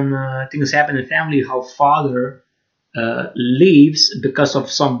even things happen in family, how father leaves because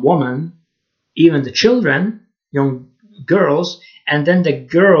of some woman, even the children, young girls, and then the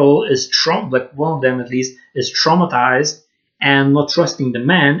girl is like one of them at least is traumatized and not trusting the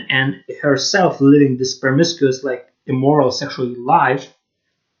man, and herself living this promiscuous, like immoral sexual life.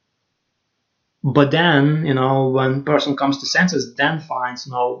 But then, when person comes to senses, then finds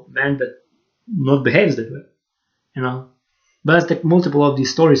man that not behaves that way, But as the multiple of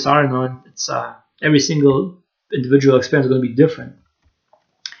these stories are, it's every single individual experience is going to be different.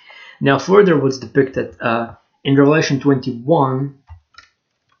 Now, further, what's depicted in Revelation 21,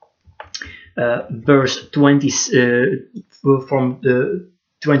 verse 20, from the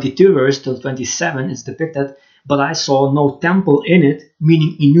 22 verse till 27, is depicted. But I saw no temple in it,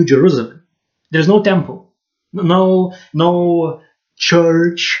 meaning in New Jerusalem. There's no temple, no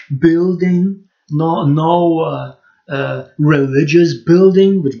church building, no religious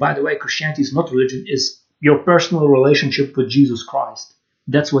building. Which, by the way, Christianity is not religion; is your personal relationship with Jesus Christ.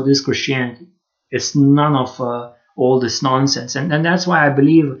 That's what is Christianity. It's none of all this nonsense, and that's why I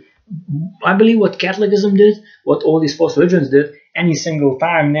believe what Catholicism did, what all these false religions did. Any single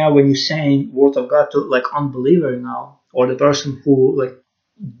time now, when you're saying word of God to like unbeliever or the person who like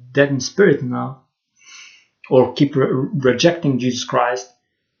dead in spirit or keep rejecting Jesus Christ,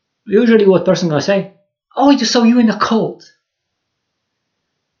 usually what person gonna say? Oh, so you in a cult,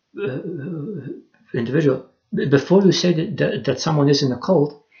 individual. Before you say that someone is in a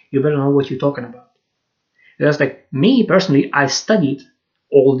cult, you better know what you're talking about. That's like me personally. I studied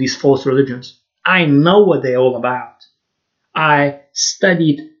all these false religions. I know what they're all about. I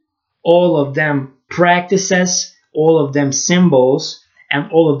studied all of them practices, all of them symbols, and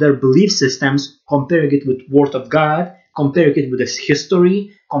all of their belief systems, comparing it with Word of God, comparing it with its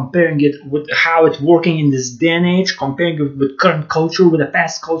history, comparing it with how it's working in this day and age, comparing it with current culture, with the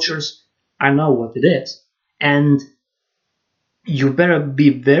past cultures. I know what it is. And you better be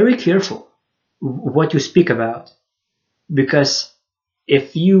very careful what you speak about. Because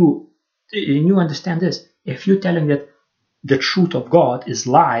if you understand this, if you're telling that the truth of God is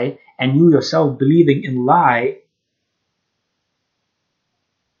lie, and you yourself believing in lie,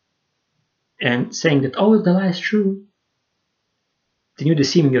 and saying that, oh, the lie is true, then you're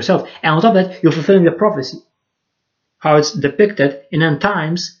deceiving yourself. And on top of that, you're fulfilling the prophecy. How it's depicted in end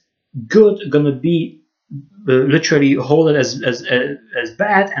times, good gonna be literally hauled as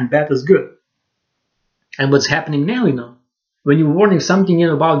bad and bad as good. And what's happening now, when you're warning something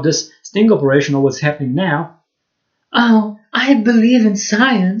about this sting operation or what's happening now, oh, I believe in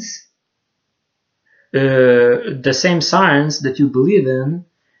science. The same science that you believe in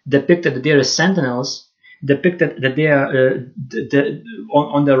depicted that there are sentinels, depicted that they are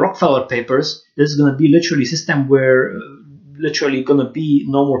on the Rockefeller papers. This is going to be literally a system where literally going to be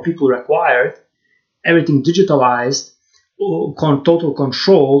no more people required, everything digitalized, total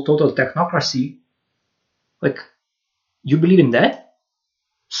control, total technocracy. Like, you believe in that?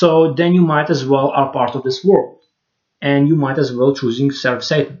 So then you might as well are part of this world, and you might as well choosing serve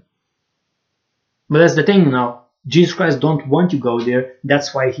Satan. But that's the thing now. Jesus Christ don't want you to go there.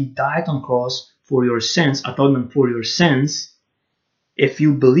 That's why he died on cross for your sins, atonement for your sins. If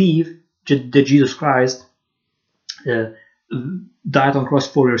you believe that Jesus Christ died on cross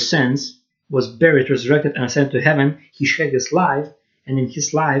for your sins, was buried, resurrected, and ascended to heaven, he shed his life, and in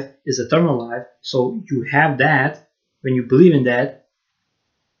his life is eternal life. So you have that. When you believe in that,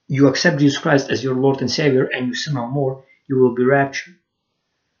 you accept Jesus Christ as your Lord and Savior, and you sin no more, you will be raptured.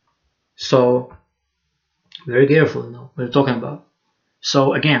 So very careful what we're talking about.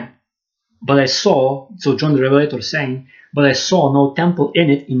 So again, but I saw, so John the Revelator saying, but I saw no temple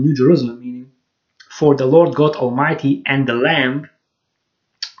in it in New Jerusalem, meaning, for the Lord God Almighty and the Lamb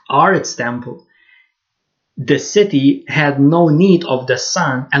are its temple. The city had no need of the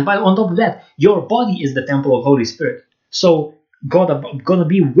sun, and on top of that, your body is the temple of Holy Spirit. So God gonna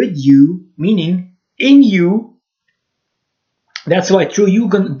be with you, meaning in you. That's why through you,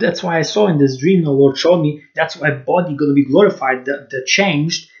 that's why I saw in this dream, the Lord showed me, that's why body going to be glorified, the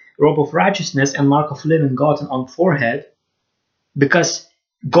changed robe of righteousness and mark of living God on forehead, because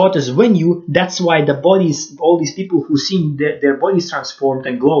God is with you. That's why the bodies, all these people who see their bodies transformed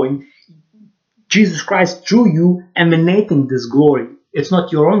and glowing, Jesus Christ through you emanating this glory. It's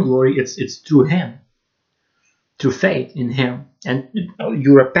not your own glory, it's through Him, through faith in Him, and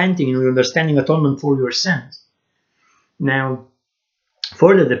you repenting and you understanding atonement for your sins. Now,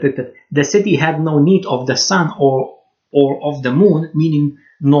 further depicted, the city had no need of the sun or of the moon, meaning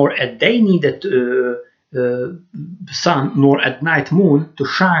nor at day needed sun, nor at night moon to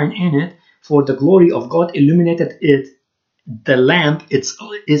shine in it, for the glory of God illuminated it. The lamp is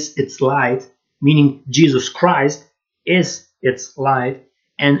its light, meaning Jesus Christ is its light,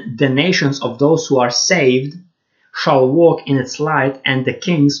 and the nations of those who are saved shall walk in its light, and the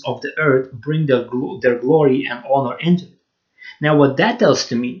kings of the earth bring their glory and honor into it. Now what that tells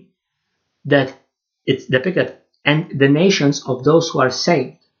to me, that it's depicted, and the nations of those who are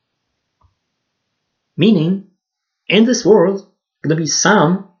saved. Meaning, in this world, there will be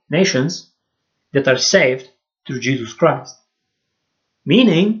some nations that are saved through Jesus Christ.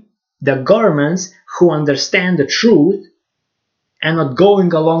 Meaning, the governments who understand the truth and not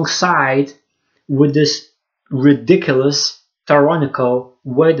going alongside with this ridiculous, tyrannical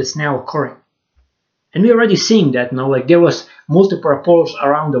way that's now occurring. And we're already seeing that now. Like, there was multiple reports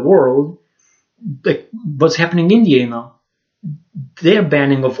around the world, like what's happening in India, their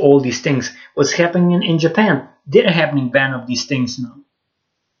banning of all these things. What's happening in Japan, they're having ban of these things now.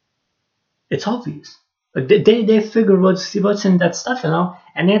 It's obvious. Like they figure what's in that stuff,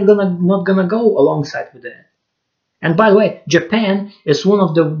 and they're not gonna go alongside with that. And by the way, Japan is one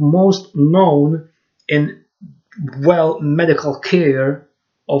of the most known in medical care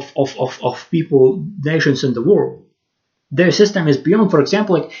of people, nations in the world. Their system is beyond, for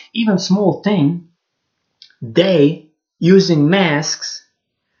example, like even small thing, they using masks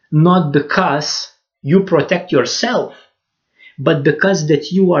not because you protect yourself, but because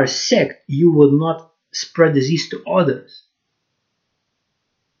that you are sick, you will not spread disease to others.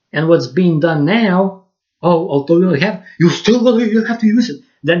 And what's being done now, although you have to use it.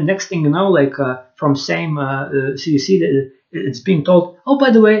 Then next thing you know, like from same CDC, it's being told, oh,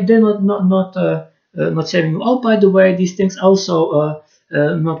 by the way, they're not saving you. Oh, by the way, these things also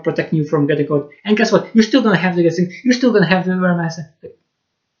not protecting you from getting caught. And guess what? You're still gonna have to get sick. You're still gonna have to wear a mask.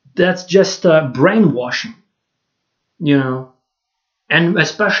 That's just brainwashing, And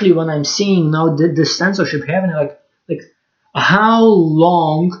especially when I'm seeing now the censorship happening, like how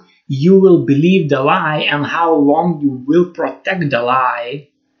long you will believe the lie and how long you will protect the lie.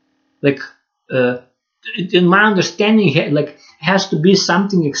 Like, in my understanding, like, has to be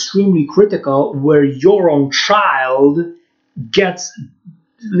something extremely critical where your own child gets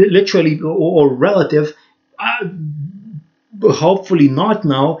literally or relative hopefully not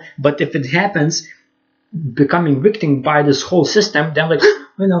now, but if it happens, becoming victim by this whole system, then like,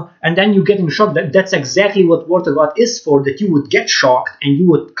 and then you get in shock. That's exactly what Word of God is for, that you would get shocked and you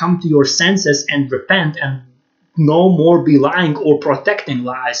would come to your senses and repent and no more be lying or protecting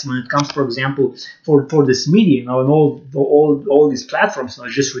lies when it comes, for example, for this media, and all these platforms.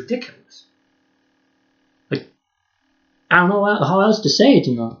 It's just ridiculous. Like, I don't know how else to say it.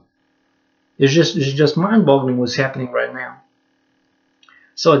 It's just mind-boggling what's happening right now.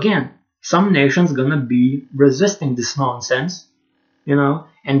 So again, some nations gonna be resisting this nonsense,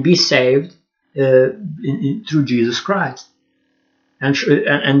 and be saved through Jesus Christ. And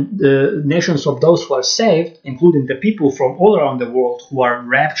the nations of those who are saved, including the people from all around the world who are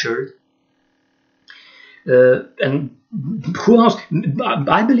raptured, and who knows?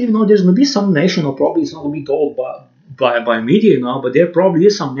 I believe there's gonna be some nation, or probably it's not gonna be told by media but there probably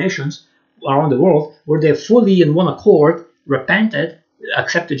is some nations around the world where they fully in one accord repented,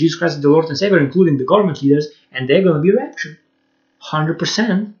 accepted Jesus Christ as the Lord and Savior, including the government leaders, and they're gonna be raptured,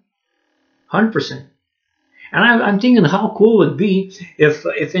 100%. And I'm thinking how cool it would be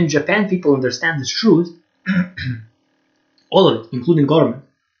if in Japan people understand this truth, all of it, including government,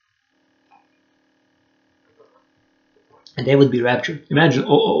 and they would be raptured. Imagine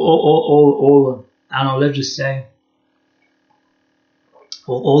all I don't know, let's just say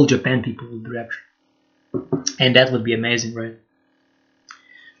all Japan people would be raptured, and that would be amazing, right?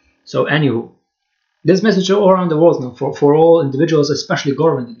 So anywho, this message all around the world now for all individuals, especially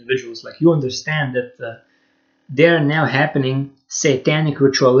government individuals, like you understand that there are now happening satanic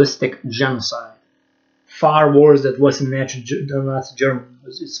ritualistic genocide, far worse than was in Nazi Germany.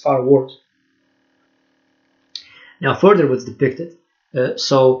 It's far worse. Now further what's depicted,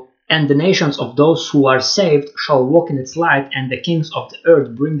 and the nations of those who are saved shall walk in its light, and the kings of the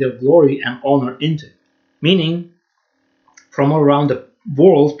earth bring their glory and honor into it. Meaning, from all around the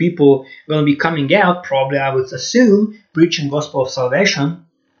world, people are going to be coming out, probably I would assume, preaching gospel of salvation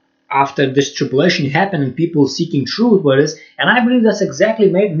after this tribulation happened and people seeking truth, and I believe that's exactly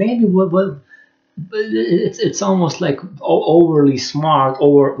maybe what it's almost like overly smart,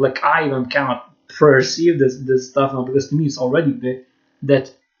 or like I even cannot perceive this stuff now, because to me it's already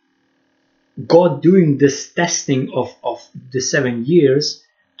that God doing this testing of the 7 years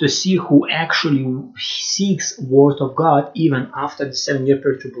to see who actually seeks word of God even after the 7-year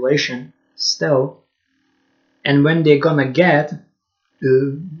tribulation still, and when they're gonna get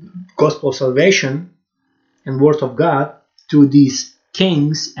the gospel of salvation and word of God to these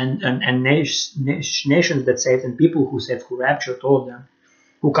kings and nations that saved, and people who saved, who raptured, all of them,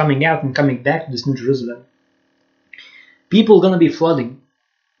 who coming out and coming back to this New Jerusalem. People are gonna be flooding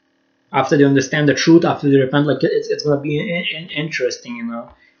after they understand the truth, after they repent. Like it's gonna be interesting,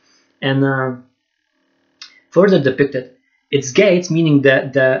 And further depicted, its gates, meaning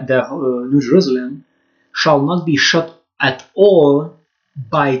the New Jerusalem, shall not be shut at all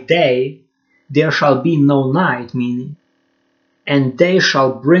by day. There shall be no night, meaning, and they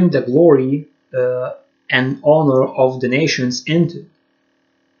shall bring the glory and honor of the nations into it.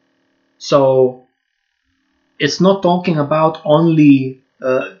 So it's not talking about only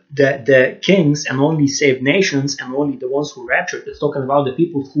the kings and only saved nations and only the ones who raptured. It's talking about the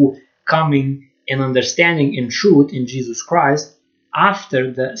people who coming in understanding in truth in Jesus Christ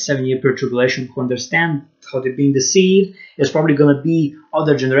after the 7-year tribulation, who understand how they're being deceived. It's probably going to be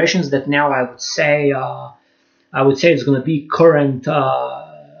other generations that now I would say it's going to be current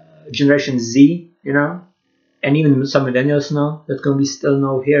generation Z, and even some millennials now that's going to be still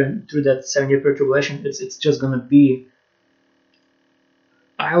now here through that 7-year tribulation. It's just going to be,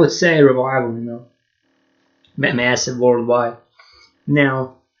 I would say, revival, massive worldwide.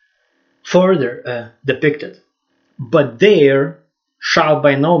 Now, further depicted, but there shall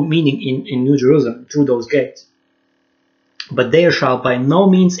by no meaning in New Jerusalem through those gates, but there shall by no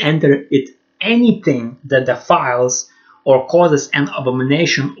means enter it anything that defiles or causes an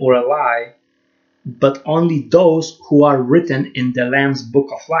abomination or a lie, but only those who are written in the Lamb's book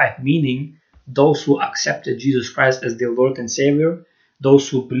of life, meaning those who accepted Jesus Christ as their Lord and Savior, those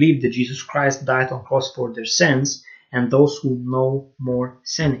who believe that Jesus Christ died on cross for their sins, and those who no more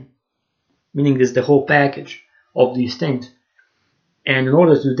sinning. Meaning this is the whole package of these things. And in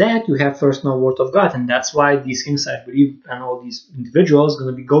order to do that, you have first know word of God, and that's why these kings, I believe, and all these individuals are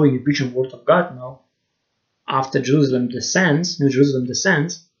going to be going and preaching word of God now after Jerusalem descends, New Jerusalem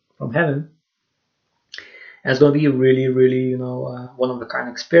descends from heaven. And it's going to be really, really, one of a kind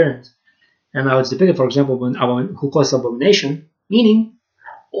experience. And now it's depicted, for example, when who calls abomination, meaning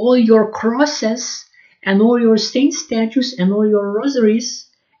all your crosses and all your saint statues and all your rosaries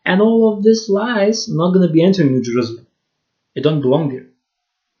and all of these lies not going to be entering New Jerusalem. It don't belong there.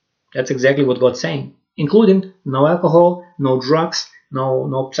 That's exactly what God's saying, including no alcohol, no drugs,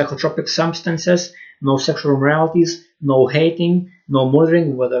 no psychotropic substances, no sexual immoralities, no hating, no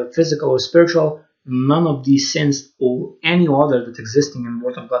murdering, whether physical or spiritual, none of these sins or any other that's existing in the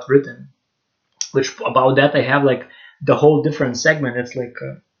Word of God written. Which about that I have like the whole different segment. It's like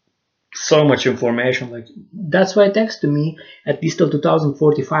so much information. Like that's why it takes to me at least till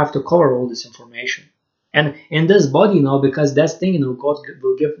 2045 to cover all this information. And in this body now, because that's thing, God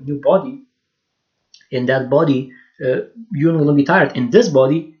will give a new body. In that body, you're not gonna be tired. In this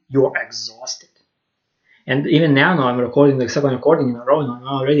body, you're exhausted. And even now, I'm recording like second recording in a row, and I'm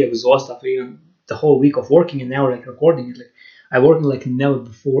already exhausted after even the whole week of working, and now like recording it. Like I work like never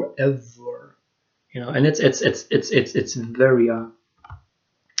before ever, and it's very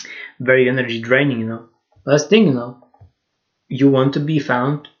very energy draining, Last thing, you want to be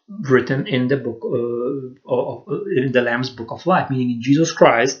found written in the book in the Lamb's Book of Life, meaning in Jesus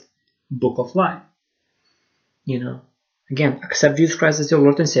Christ, Book of Life. Again, accept Jesus Christ as your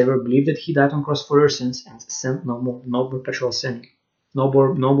Lord and Savior, believe that He died on the cross for your sins, and sin no more, no perpetual sinning, no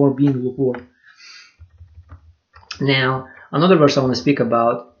more being lukewarm. Now, another verse I want to speak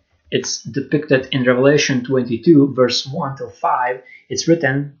about, it's depicted in Revelation 22, verse 1 till 5. It's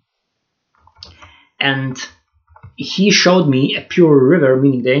written, and He showed me a pure river,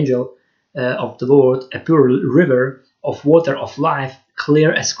 meaning the angel of the Lord, a pure river of water of life,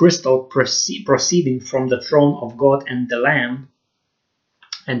 clear as crystal, proceeding from the throne of God and the Lamb,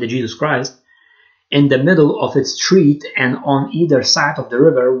 and the Jesus Christ. In the middle of its street and on either side of the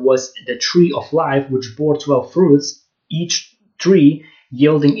river was the tree of life, which bore 12 fruits, each tree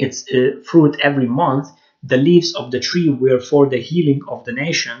yielding its fruit every month. The leaves of the tree were for the healing of the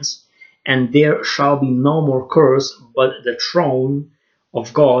nations. And there shall be no more curse, but the throne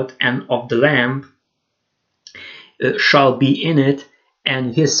of God and of the Lamb shall be in it,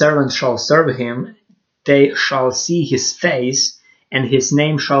 and his servants shall serve him. They shall see his face, and his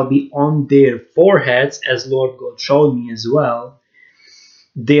name shall be on their foreheads, as Lord God showed me as well.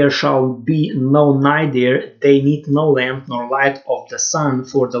 There shall be no night there. They need no lamp nor light of the sun,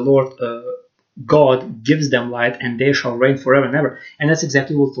 for the Lord God gives them light, and they shall reign forever and ever. And that's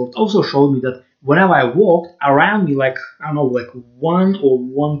exactly what Lord also showed me, that whenever I walked around me, like, I don't know, like 1 or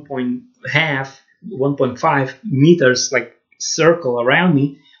 1.5 meters, like circle around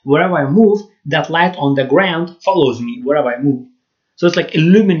me, wherever I move, that light on the ground follows me wherever I move. So it's like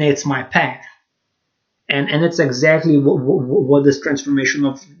illuminates my path. And it's exactly what this transformation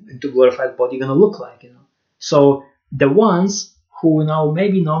into glorified body gonna look like, So the ones who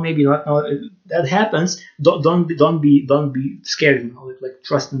maybe not, that happens. Don't be scared, like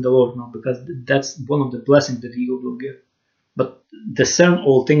trust in the Lord, because that's one of the blessings that He will give. But discern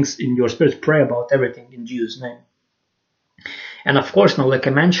all things in your spirit, pray about everything in Jesus' name. And of course, now, like I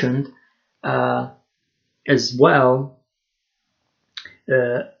mentioned, as well,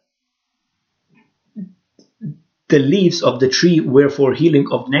 the leaves of the tree were for healing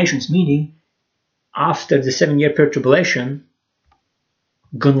of nations, meaning after the 7-year period tribulation,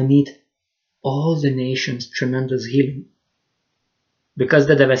 gonna need all the nations tremendous healing, because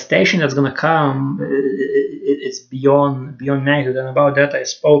the devastation that's gonna come, it's beyond magnitude. And about that I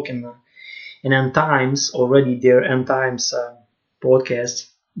spoke in End Times already. Their End Times podcast,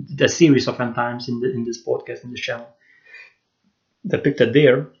 the series of End Times in this podcast, in this channel, depicted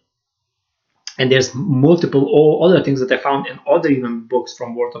there. And there's multiple all other things that I found in other even books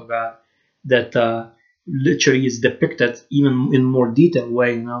from Word of God that literally is depicted even in more detailed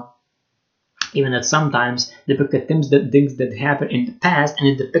way, even at sometimes depicted things that happened in the past, and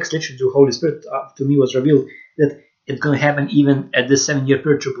it depicts literally the Holy Spirit to me was revealed that it's going to happen even at this 7-year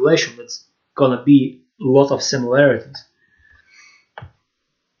period tribulation. It's going to be a lot of similarities.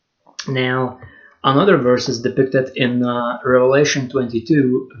 Now, another verse is depicted in Revelation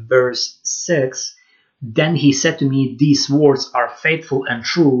 22, verse 6. Then he said to me, these words are faithful and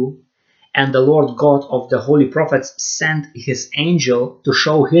true, and the Lord God of the holy prophets sent his angel to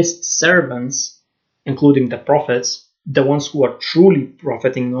show his servants, including the prophets, the ones who are truly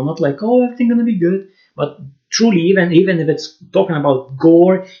propheting, not like, oh, everything's going to be good, but truly, even if it's talking about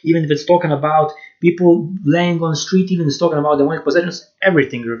gore, even if it's talking about people laying on the street, even if it's talking about demonic possessions,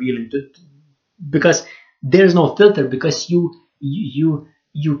 everything revealing, because there's no filter, because you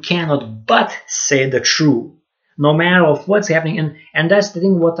cannot but say the truth, no matter of what's happening. And that's the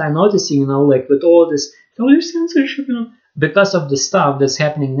thing what I'm noticing, like with all this censorship, because of the stuff that's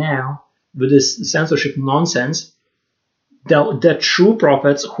happening now with this censorship nonsense, the true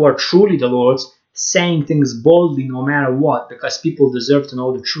prophets who are truly the Lord's saying things boldly no matter what, because people deserve to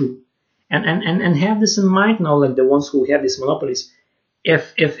know the truth. And have this in mind now, like the ones who have these monopolies.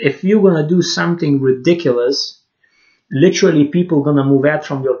 If you're gonna do something ridiculous, literally people gonna move out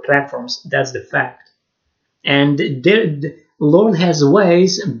from your platforms. That's the fact. And the Lord has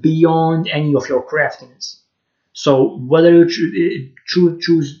ways beyond any of your craftiness. So whether you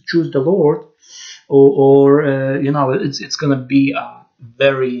choose the Lord, or it's gonna be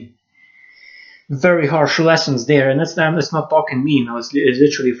very very harsh lessons there, and that's not talking me. It's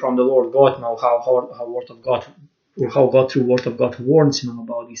literally from the Lord God. How Word of God, or how God through Word of God warns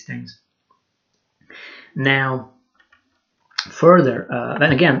about these things. Now, further,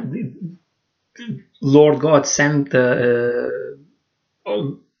 then again, Lord God sent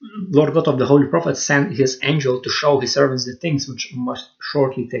Lord God of the Holy Prophet sent His angel to show His servants the things which must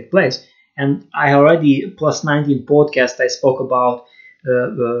shortly take place. And I already plus 19 podcast I spoke about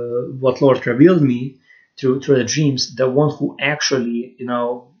what Lord revealed me through the dreams. The one who actually,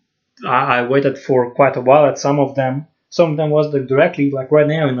 I waited for quite a while at some of them. Some of them was directly, like right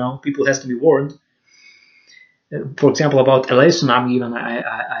now, people has to be warned. For example, about LA tsunami, even I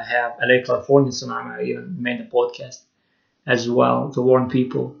have LA California tsunami. I even made a podcast as well to warn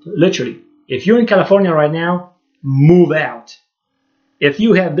people. Literally, if you're in California right now, move out. If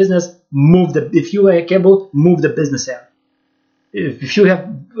you have business, if you have cable, move the business out. If you have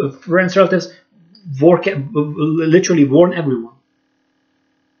friends, relatives, literally warn everyone,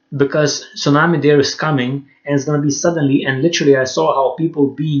 because tsunami there is coming, and it's gonna be suddenly. And literally, I saw how people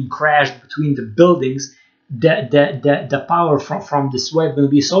being crashed between the buildings. The power from this wave going to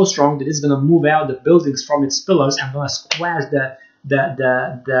be so strong that it's going to move out the buildings from its pillars and going to squash the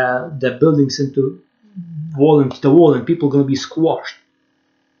buildings into the wall, and people are going to be squashed.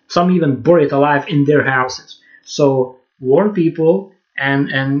 Some even buried alive in their houses. So warn people, and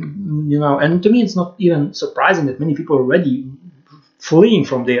to me it's not even surprising that many people are already fleeing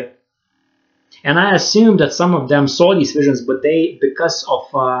from there. And I assume that some of them saw these visions, but they, because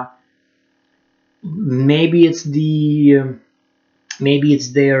of maybe it's their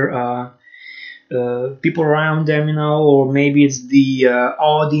people around them, or maybe it's the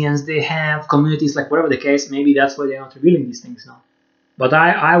audience they have, communities, like whatever the case, maybe that's why they're not revealing these things now. But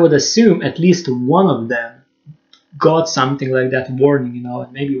I would assume at least one of them got something like that warning,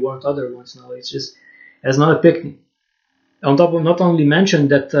 and maybe warned other ones. It's not a picnic. On top of, not only mentioned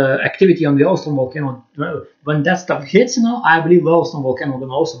that activity on the Yellowstone volcano, when that stuff hits, I believe Yellowstone volcano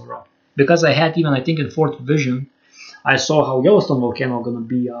will also erupt. Because I had even, I think, in fourth vision, I saw how Yellowstone volcano gonna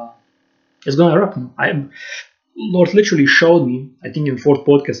be, it's gonna erupt. Lord literally showed me, I think in fourth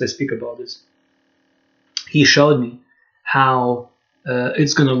podcast I speak about this. He showed me how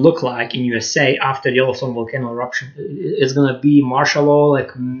it's gonna look like in USA after Yellowstone volcano eruption. It's gonna be martial law,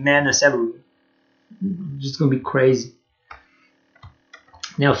 like madness everywhere. It's just gonna be crazy.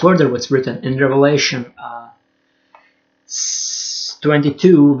 Now, further, what's written in Revelation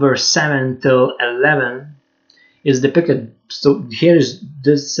 22, verse 7 till 11, is depicted. So here is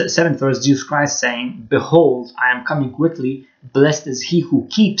the 7th verse, Jesus Christ saying, "Behold, I am coming quickly. Blessed is he who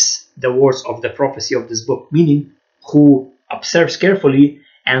keeps the words of the prophecy of this book," meaning who observes carefully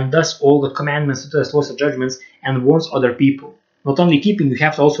and does all the commandments, does laws and judgments, and warns other people. Not only keeping, you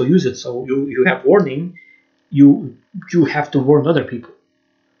have to also use it. So you have warning, you have to warn other people.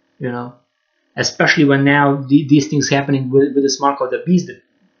 Especially when now these things happening with this mark of the beast that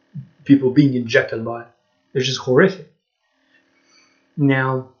people being injected by. It's just horrific.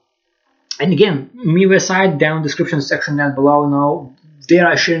 Now, and again, me aside, down description section down below, they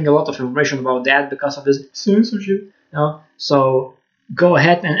are sharing a lot of information about that because of this censorship. So go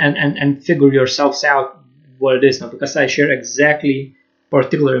ahead and figure yourselves out what it is now, because I share exactly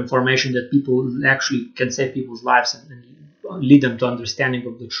particular information that people actually can save people's lives and lead them to understanding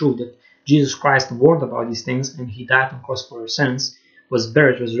of the truth, that Jesus Christ warned about these things, and he died on the cross for your sins, was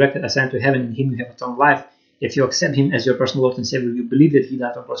buried, resurrected, ascended to heaven, and in him you have eternal life. If you accept him as your personal Lord and Savior, you believe that he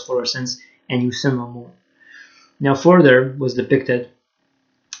died on the cross for your sins, and you sin no more. Now further was depicted,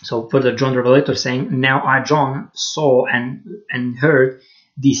 so further John the Revelator saying, "Now I, John, saw and heard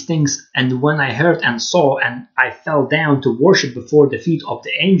these things, and when I heard and saw, and I fell down to worship before the feet of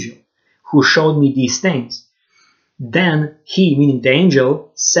the angel who showed me these things. Then he," meaning the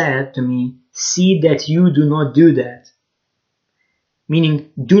angel, "said to me, see that you do not do that." Meaning,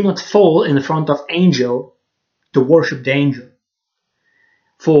 do not fall in front of angel to worship the angel.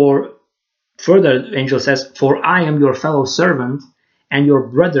 For further, the angel says, "For I am your fellow servant and your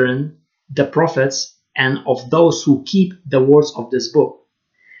brethren, the prophets, and of those who keep the words of this book."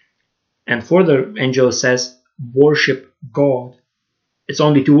 And further, angel says, "Worship God." It's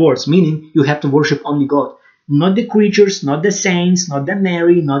only two words, meaning you have to worship only God. Not the creatures, not the saints, not the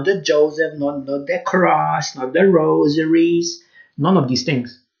Mary, not the Joseph, not the cross, not the rosaries, none of these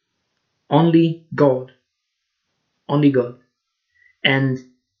things. Only God. Only God. And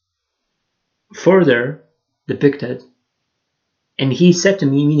further depicted, and he said to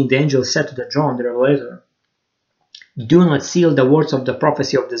me, meaning the angel said to the John, the Revelator, do not seal the words of the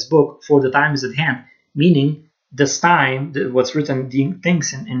prophecy of this book, for the time is at hand. Meaning, this time, what's written, the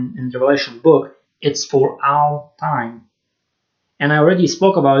things in the Revelation book, it's for our time. And I already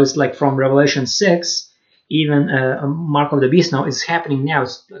spoke about this, like from Revelation 6, even Mark of the Beast now is happening now.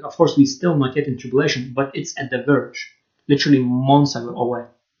 Like, of course, we're still not yet in tribulation, but it's at the verge, literally months away.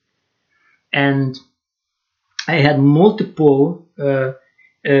 And I had multiple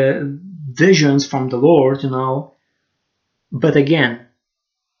visions from the Lord, but again,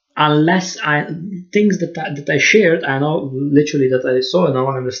 unless things that I shared, I know literally that I saw and I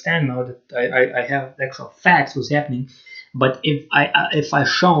understand now that I have actual facts what's happening. But if I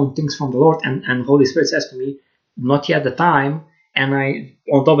shown things from the Lord and Holy Spirit says to me, not yet the time, and I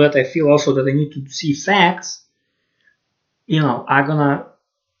on top of that I feel also that I need to see facts, I'm gonna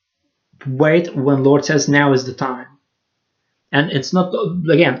wait when Lord says now is the time. And it's not,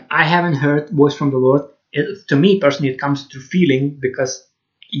 again, I haven't heard voice from the Lord. To me personally, it comes to feeling, because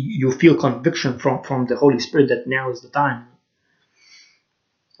you feel conviction from the Holy Spirit that now is the time.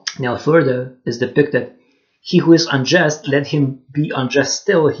 Now further is depicted, he who is unjust, let him be unjust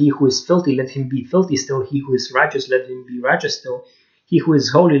still. He who is filthy, let him be filthy still. He who is righteous, let him be righteous still. He who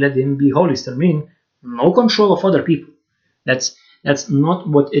is holy, let him be holy still. Meaning, no control of other people. That's not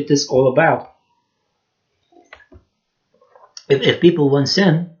what it is all about. If people want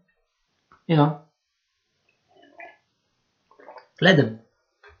sin, let them.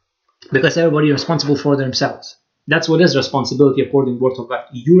 Because everybody is responsible for themselves. That's what is responsibility according to the Word of God.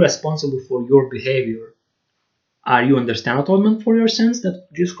 You're responsible for your behavior. Are you understand atonement for your sins, that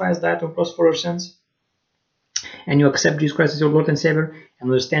Jesus Christ died on the cross for your sins? And you accept Jesus Christ as your Lord and Savior, and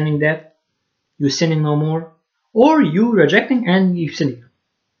understanding that you're sinning no more? Or you rejecting and you sinning?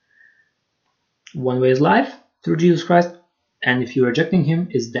 One way is life through Jesus Christ, and if you're rejecting Him,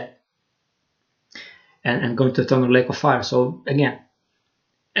 is death. And going to the eternal lake of fire. So again,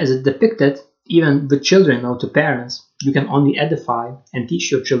 as it depicted, even with children or to parents, you can only edify and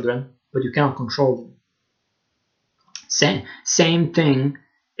teach your children, but you cannot control them. Same thing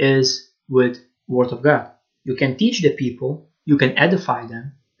is with Word of God. You can teach the people, you can edify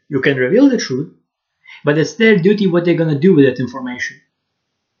them, you can reveal the truth, but it's their duty what they're going to do with that information.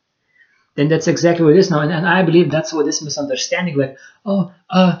 Then that's exactly what it is now, and I believe that's what this misunderstanding, like, like,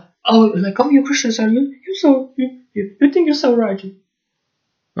 oh, you Christians are you think you're so right?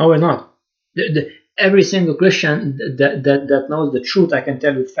 No, we're not. Every single Christian that knows the truth, I can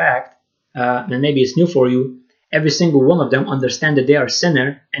tell you fact, and maybe it's new for you. Every single one of them understand that they are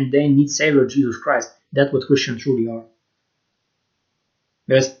sinner and they need Savior Jesus Christ. That's what Christians truly are.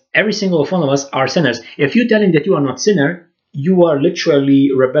 Because every single one of us are sinners. If you're telling that you are not sinner, you are literally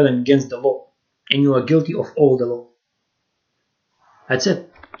rebelling against the law, and you are guilty of all the law. That's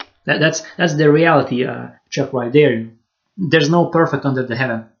it. That's the reality. Check right there. There's no perfect under the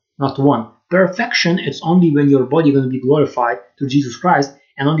heaven, not one. Perfection, it's only when your body is going to be glorified to Jesus Christ,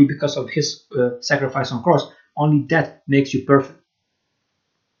 and only because of His sacrifice on cross. Only that makes you perfect.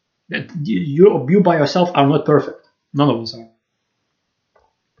 That you by yourself are not perfect. None of us are.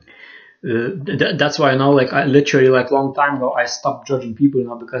 That's why I literally, long time ago, I stopped judging people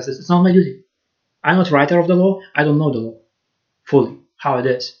because it's not my duty. I'm not writer of the law. I don't know the law fully, how it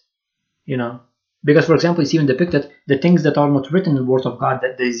is, Because, for example, it's even depicted the things that are not written in the Word of God,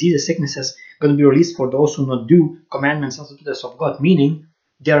 that the diseases, sicknesses, going to be released for those who not do commandments and statutes of God. Meaning,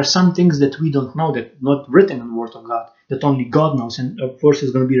 there are some things that we don't know, that not written in the Word of God, that only God knows, and of course, is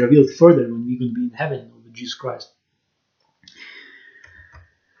going to be revealed further when we're going to be in heaven with Jesus Christ.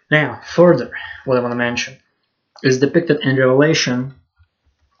 Now, further, what I want to mention is depicted in Revelation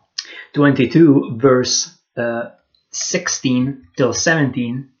 22, verse 16 till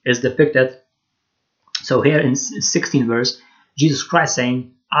 17 is depicted. So here in 16 verse, Jesus Christ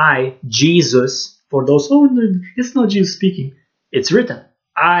saying, I, Jesus, for those, it's not Jesus speaking, it's written,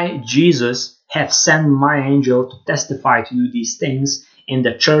 I, Jesus, have sent my angel to testify to you these things in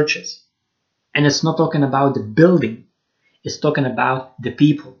the churches. And it's not talking about the building, it's talking about the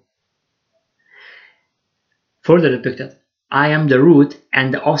people. Further depicted, I am the root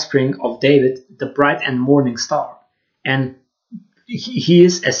and the offspring of David, the bright and morning star. And he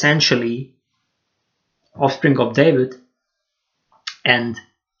is essentially offspring of David, and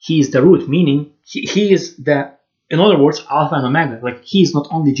he is the root, meaning he is in other words, Alpha and Omega. Like, he is not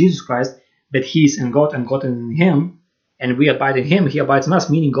only Jesus Christ, but he is in God and God is in him, and we abide in him, he abides in us,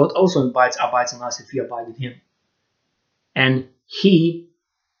 meaning God also abides in us if we abide in him. And he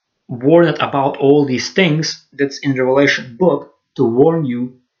warned about all these things that's in Revelation book to warn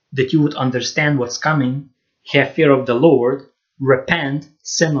you that you would understand what's coming, have fear of the Lord, repent,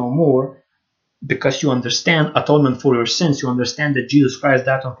 sin no more, because you understand atonement for your sins. You understand that Jesus Christ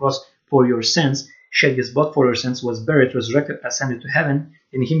died on the cross for your sins, shed his blood for your sins, was buried, resurrected, ascended to heaven.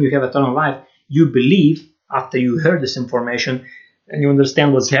 In him you have eternal life. You believe after you heard this information and you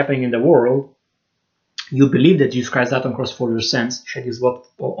understand what's happening in the world. You believe that Jesus Christ died on the cross for your sins, shed his blood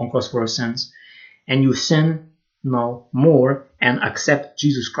on the cross for your sins, and you sin no more and accept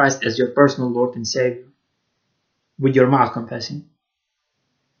Jesus Christ as your personal Lord and Savior with your mouth confessing.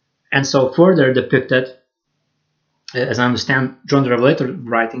 And so further depicted, as I understand John the Revelator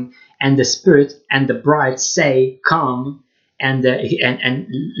writing, and the Spirit and the bride say, come, and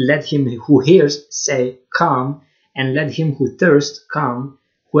let him who hears say, come, and let him who thirsts come.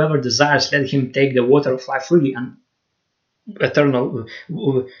 Whoever desires, let him take the water of life freely. And eternal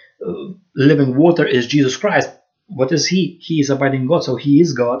living water is Jesus Christ. What is he? He is abiding God, so he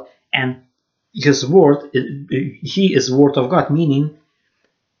is God, and his word, he is word of God, meaning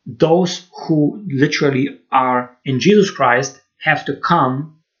those who literally are in Jesus Christ have to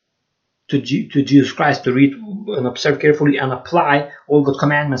come to Jesus Christ to read and observe carefully and apply all God's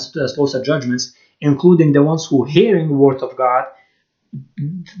commandments to us, laws and judgments, including the ones who hearing the word of God.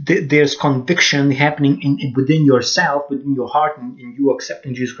 There's conviction happening within yourself, within your heart, and you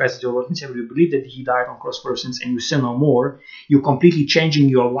accepting Jesus Christ as your Lord and Savior. You believe that he died on cross for your sins and you sin no more. You're completely changing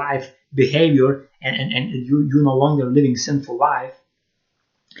your life behavior, and you're no longer living sinful life.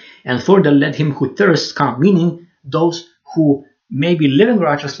 And further, let him who thirsts come, meaning those who may be living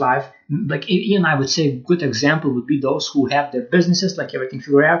righteous life. Like Ian, I would say a good example would be those who have their businesses, like everything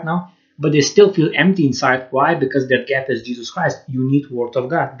figured out now, but they still feel empty inside. Why? Because their gap is Jesus Christ. You need word of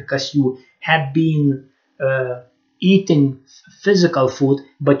God, because you have been eating physical food,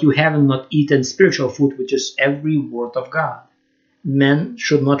 but you have not eaten spiritual food, which is every word of God. Men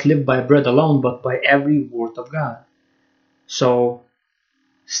should not live by bread alone, but by every word of God. So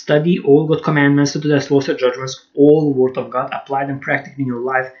study all God's commandments, to the laws and judgments, all word of God, apply them practically in your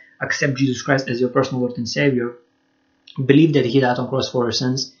life, accept Jesus Christ as your personal Lord and Savior, believe that he died on the cross for your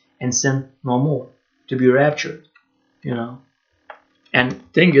sins, and sin no more, to be raptured,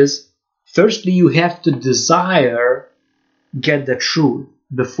 And thing is, firstly, you have to desire get the truth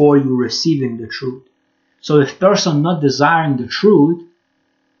before you receiving the truth. So if person not desiring the truth,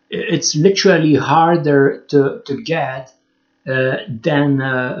 it's literally harder to get than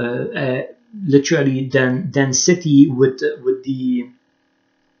city with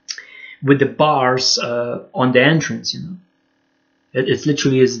the bars on the entrance, It's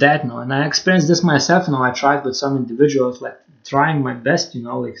literally is that now, and I experienced this myself. I tried with some individuals, like trying my best,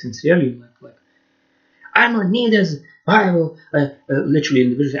 like sincerely, like I don't need this Bible, literally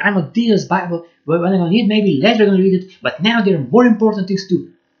individually. I don't need this Bible. When I'm gonna need, maybe later I'm gonna read it. But now there are more important things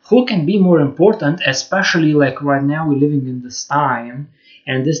too. Who can be more important? Especially like right now we're living in this time,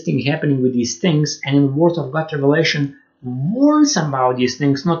 and this thing happening with these things, and in the Word of God Revelation warns about these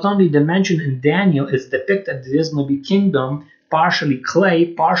things. Not only the mention in Daniel is depicted there's gonna be kingdom, partially clay,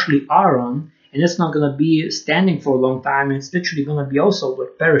 partially iron, and it's not going to be standing for a long time. It's literally going to be also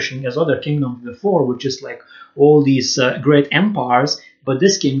like perishing as other kingdoms before, which is like all these great empires. But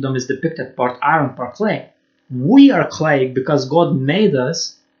this kingdom is depicted part iron, part clay. We are clay because God made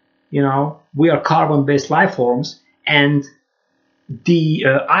us. We are carbon-based life forms, and the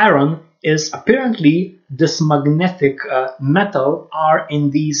iron is apparently this magnetic metal are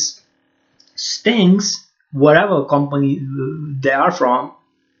in these stings, whatever company they are from,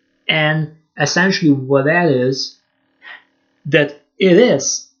 and essentially what that is, that it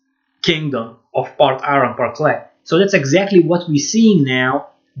is kingdom of part iron, part clay. So that's exactly what we're seeing now,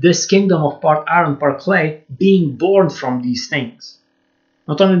 this kingdom of part iron, part clay being born from these things.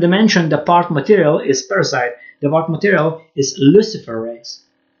 Not only to mention the part material is parasite, the part material is Lucifer race.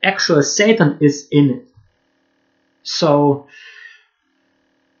 Actually, Satan is in it. So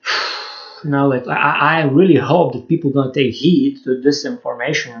I really hope that people are gonna take heed to this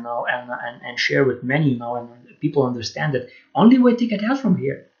information, and share with many, and people understand that only way to get out from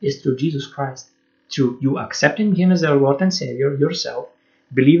here is through Jesus Christ, through you accepting Him as your Lord and Savior yourself,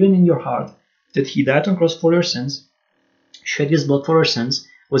 believing in your heart that He died on the cross for your sins, shed His blood for your sins,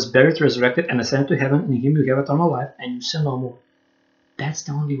 was buried, resurrected, and ascended to heaven. In Him you have eternal life, and you sin no more. That's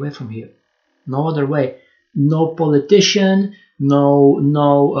the only way from here. No other way. No politician.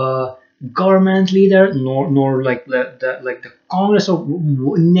 No government leader, nor like the Congress, or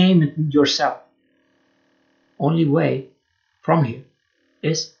name it yourself. Only way from here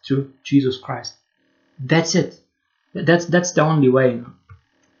is through Jesus Christ. That's it. That's the only way.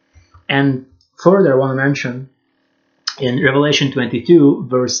 And further, I want to mention in Revelation 22,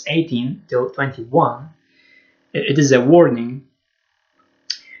 verse 18 till 21, it is a warning.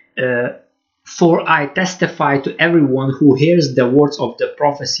 For I testify to everyone who hears the words of the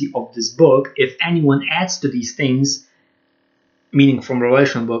prophecy of this book, if anyone adds to these things, meaning from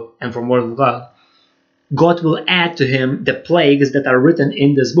Revelation book and from Word of God, God will add to him the plagues that are written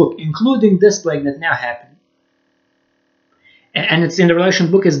in this book, including this plague that now happened. And it's in the Revelation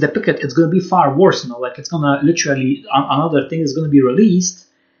book is depicted. It's going to be far worse, like it's going to literally, another thing is going to be released.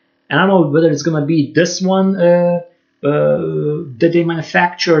 And I don't know whether it's going to be this one that they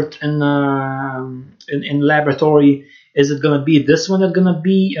manufactured in laboratory. Is it going to be this one that's going to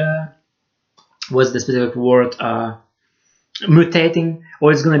be, what's the specific word, mutating,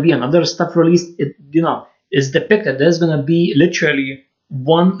 or it's going to be another stuff released? It's depicted there's going to be literally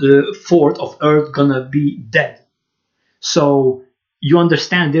 1/4 of Earth going to be dead. So you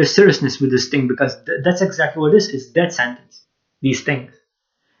understand their seriousness with this thing, because that's exactly what this is, death sentence, these things.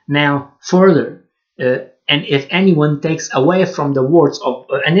 Now further, and if anyone takes away from the words of,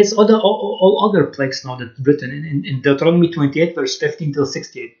 and it's all other plagues now that written in Deuteronomy 28 verse 15 till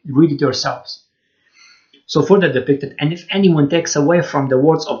 68, read it yourselves. So further depicted, and if anyone takes away from the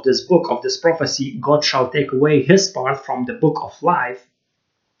words of this book, of this prophecy, God shall take away his part from the book of life,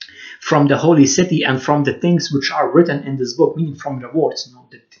 from the holy city, and from the things which are written in this book, meaning from the words.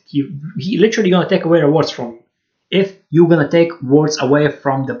 That he literally going to take away the words from you if you're going to take words away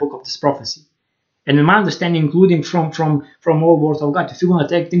from the book of this prophecy. And in my understanding, including from all words of God, if you're going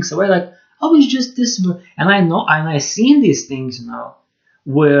to take things away, like, oh, it's just this, and I've seen these things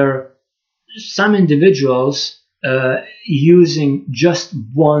where some individuals using just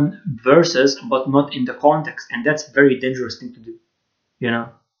one verses but not in the context, and that's a very dangerous thing to do,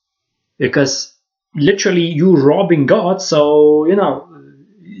 because literally you robbing God. So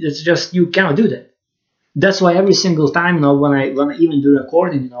it's just, you cannot do that. That's why every single time when I even do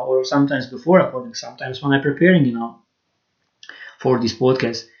recording, or sometimes before recording, sometimes when I'm preparing for this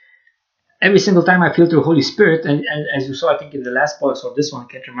podcast, every single time I feel through Holy Spirit, and as you saw, I think in the last podcast or this one, I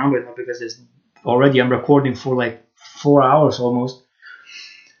can't remember now, because it's already, I'm recording for like 4 hours almost.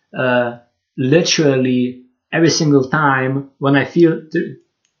 Literally every single time when I feel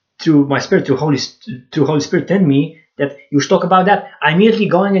through my spirit, through Holy Spirit in me, that you should talk about that, I'm immediately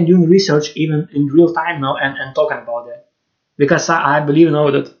going and doing research, even in real time now, and talking about that, because I believe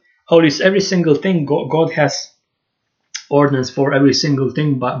that every single thing God has ordinance for every single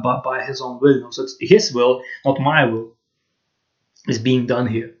thing by his own will. So it's his will, not my will, is being done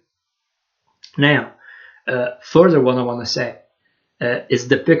here. Now, further, what I want to say is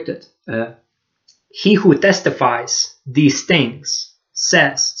depicted. He who testifies these things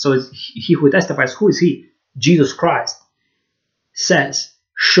says, so he who testifies, who is he? Jesus Christ says,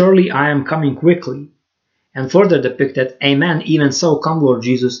 surely I am coming quickly. And further depicted, amen, even so come Lord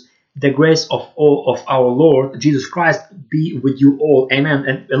Jesus, the grace of our Lord Jesus Christ be with you all, amen.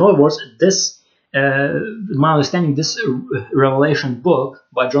 And in other words, this my understanding, this Revelation book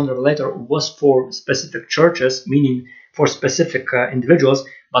by John the Revelator was for specific churches, meaning for specific individuals.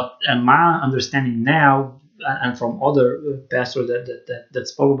 But my understanding now, and from other pastors that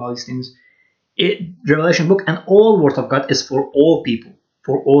spoke about these things, Revelation book and all Word of God is for all people,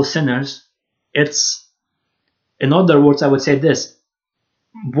 for all sinners. It's, in other words, I would say this: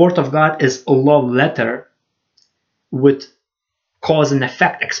 Word of God is a love letter with cause and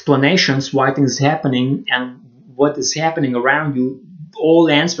effect explanations, why things are happening and what is happening around you, all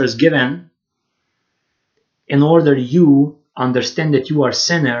answers given in order you understand that you are a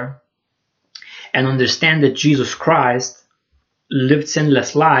sinner, and understand that Jesus Christ lived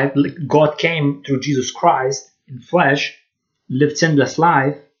sinless life. God came through Jesus Christ in flesh, lived sinless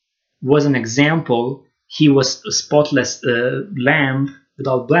life, was an example. He was a spotless lamb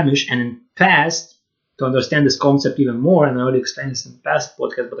without blemish. And in past, to understand this concept even more, and I already explained this in the past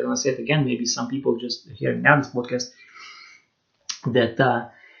podcast, but I'm going to say it again, maybe some people just hearing now this podcast,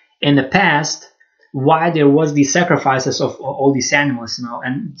 that in the past, why there was these sacrifices of all these animals,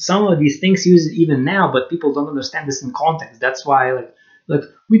 and some of these things used even now, but people don't understand this in context. That's why, like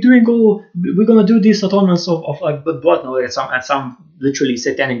we're gonna do these atonements of like blood now, and some literally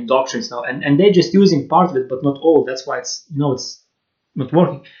satanic doctrines now, and they're just using part of it, but not all. That's why it's it's not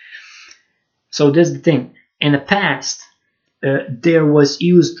working. So that's the thing. In the past, there was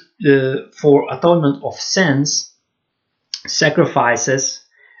used for atonement of sins, sacrifices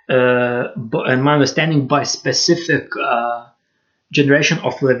in my understanding, by specific generation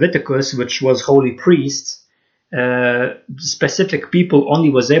of Leviticus, which was holy priests. Specific people only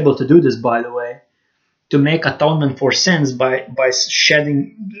was able to do this, by the way, to make atonement for sins by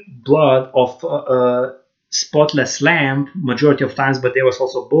shedding blood of spotless lamb majority of times, but there was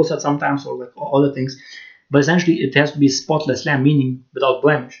also bulls at sometimes, or like other things. But essentially, it has to be spotless lamb, meaning without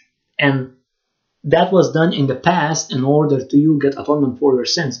blemish. And that was done in the past in order to you get atonement for your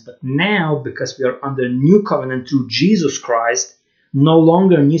sins. But now, because we are under new covenant through Jesus Christ, no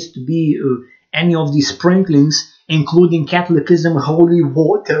longer needs to be any of these sprinklings, including Catholicism, holy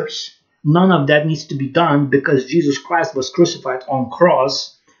waters. None of that needs to be done, because Jesus Christ was crucified on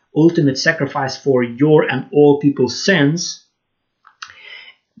cross, ultimate sacrifice for your and all people's sins,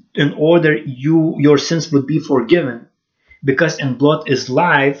 in order your sins would be forgiven. Because in blood is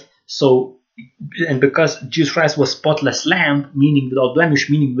life, and because Jesus Christ was spotless lamb, meaning without blemish,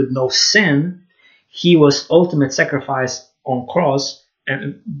 meaning with no sin, he was ultimate sacrifice on cross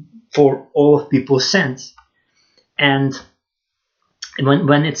and for all of people's sins. And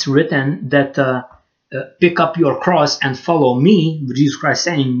when it's written that pick up your cross and follow me, Jesus Christ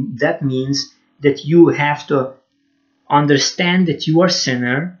saying, that means that you have to understand that you are a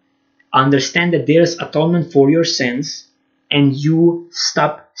sinner, understand that there is atonement for your sins, and you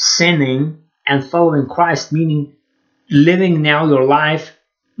stop sinning and following Christ, meaning living now your life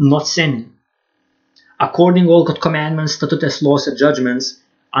not sinning, according all God's commandments, statutes, laws, and judgments,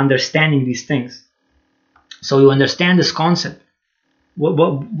 understanding these things. So you understand this concept.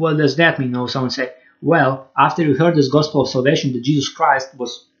 What does that mean? No, someone say, well, after you heard this gospel of salvation, that Jesus Christ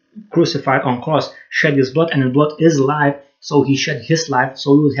was crucified on cross, shed his blood, and the blood is life, so he shed his life,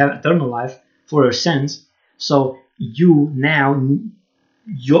 so you would have eternal life for your sins. So you now,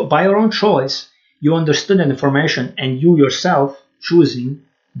 by your own choice, you understood that information, and you yourself choosing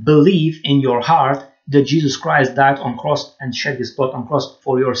believe in your heart that Jesus Christ died on cross and shed his blood on cross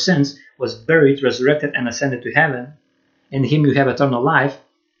for your sins, was buried, resurrected, and ascended to heaven. In him you have eternal life.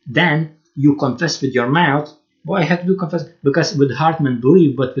 Then you confess with your mouth. Why have to confess? Because with heart men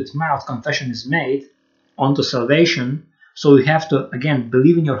believe, but with mouth confession is made unto salvation. So you have to, again,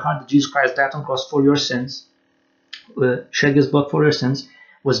 believe in your heart that Jesus Christ died on cross for your sins, shed his blood for your sins,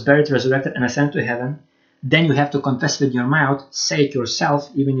 was buried, resurrected, and ascended to heaven. Then you have to confess with your mouth, say it yourself,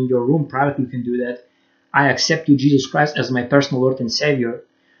 even in your room privately you can do that. I accept you, Jesus Christ, as my personal Lord and Savior.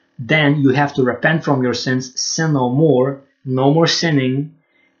 Then you have to repent from your sins, sin no more sinning,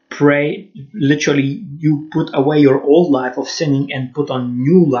 pray, literally you put away your old life of sinning and put on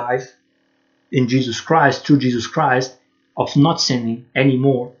new life in Jesus Christ, through Jesus Christ, of not sinning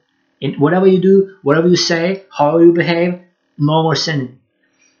anymore. In whatever you do, whatever you say, how you behave, no more sinning.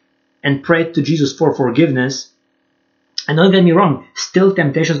 And pray to Jesus for forgiveness. And don't get me wrong, still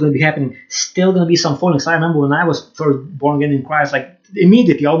temptation is going to be happening, still going to be some fallings. I remember when I was first born again in Christ, like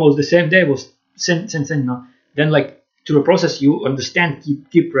immediately, almost the same day, was sin. Then like through the process, you understand,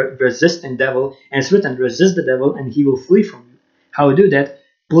 keep resisting devil, and it's written, resist the devil and he will flee from you. How you do that?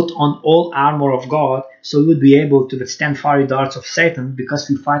 Put on all armor of God, so you would be able to withstand fiery darts of Satan, because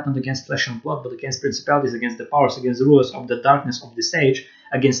we fight not against flesh and blood, but against principalities, against the powers, against the rulers of the darkness of this age,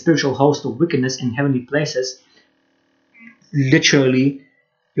 against spiritual hosts of wickedness in heavenly places. Literally,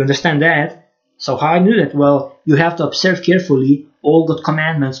 you understand that? So how I do that? Well, you have to observe carefully all God's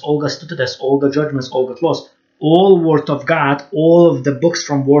commandments, all God's statutes, all God's judgments, all God's laws, all Word of God, all of the books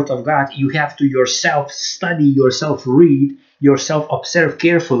from Word of God. You have to yourself study, yourself read, yourself observe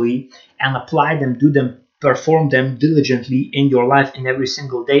carefully, and apply them, do them, perform them diligently in your life, in every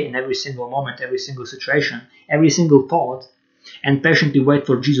single day, in every single moment, every single situation, every single thought, and patiently wait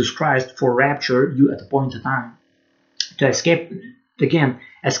for Jesus Christ for rapture you at a point in time. To escape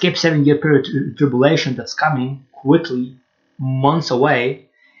 7-year period tribulation that's coming quickly, months away.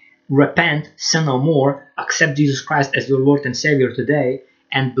 Repent, sin no more, accept Jesus Christ as your Lord and Savior today,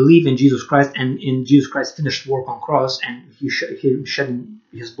 and believe in Jesus Christ and in Jesus Christ's finished work on cross, and he shedding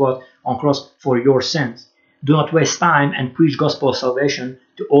his blood on cross for your sins. Do not waste time and preach gospel of salvation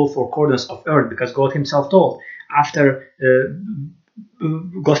to all four corners of earth, because God himself told, after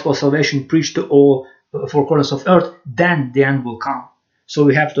gospel of salvation preached to all four corners of earth, then the end will come. So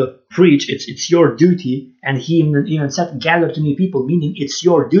we have to preach. It's your duty. And he even said, gather to me people, meaning it's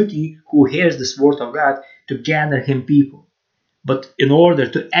your duty who hears this word of God to gather him people. But in order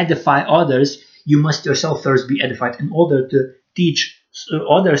to edify others, you must yourself first be edified. In order to teach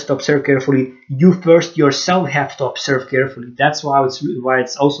others to observe carefully, you first yourself have to observe carefully. That's why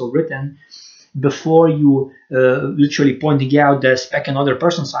it's also written before you literally pointing out the speck in other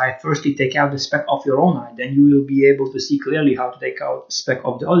person's eye, firstly take out the speck of your own eye. Then you will be able to see clearly how to take out the speck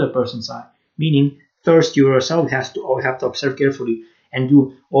of the other person's eye. Meaning, first you yourself have to observe carefully and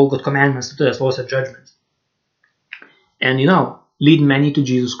do all good commandments to the laws and judgments. And lead many to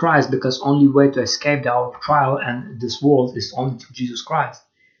Jesus Christ, because only way to escape the hour of trial and this world is only through Jesus Christ.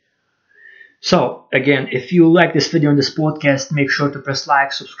 So again, if you like this video and this podcast, make sure to press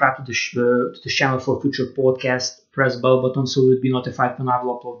like, subscribe to the channel for future podcasts, press bell button so you'll be notified when I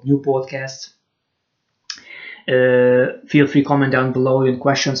will upload new podcasts. Feel free to comment down below in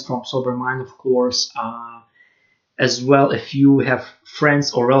questions from Sober Mind, of course. As well, if you have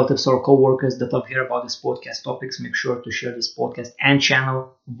friends or relatives or co-workers that love hear about this podcast topics, make sure to share this podcast and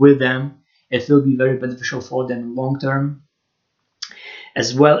channel with them. It will be very beneficial for them long term.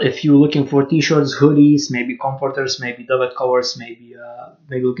 As well, if you're looking for t-shirts, hoodies, maybe comforters, maybe double covers, maybe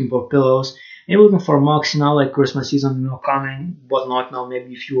looking for pillows, maybe looking for mugs, like Christmas season, coming, but not now.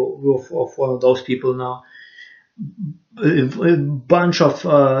 Maybe if you're one of those people now, a bunch of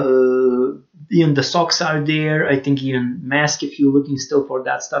even the socks are there. I think even mask, if you're looking still for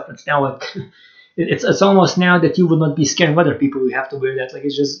that stuff. It's now like it's almost now that you would not be scared of other people. You have to wear that. Like,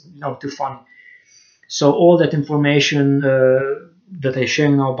 it's just too funny. So all that information that I share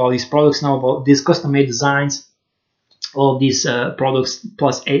now about these products, now about these custom-made designs, all of these products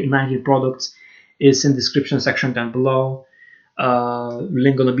plus 19 products is in the description section down below.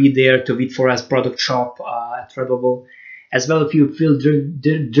 Link gonna be there to Wheat4S product shop at Redbubble. As well, if you feel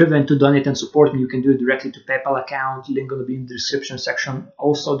driven to donate and support me, you can do it directly to PayPal account. Link gonna be in the description section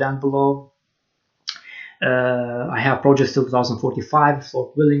also down below. I have projects till 2045, if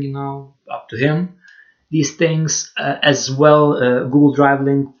Lord willing, up to Him. These things, as well, Google Drive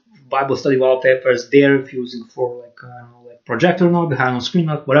link, Bible study wallpapers there if you're using for like projector now, behind on screen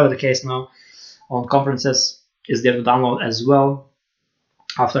now, whatever the case now, on conferences is there to download as well.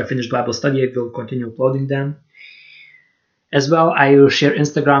 After I finish Bible study, I will continue uploading them. As well, I will share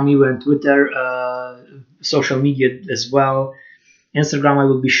Instagram, and Twitter, social media as well. Instagram, I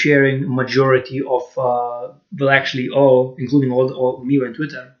will be sharing majority of, including all Miwa and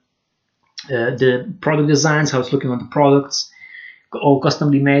Twitter. The product designs, how it's looking on the products, all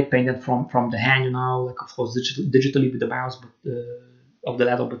customly made, painted from the hand, like of course digitally with the mouse, but of the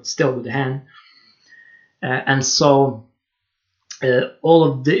laptop, but still with the hand. And so all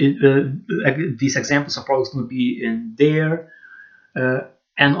of these examples of products will be in there,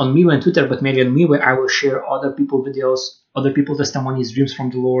 and on Miwa and Twitter, but mainly on Miwa, I will share other people videos, other people testimonies, dreams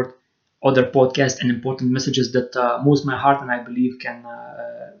from the Lord, other podcasts and important messages that moves my heart and I believe can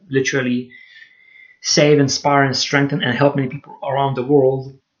literally save, inspire, and strengthen and help many people around the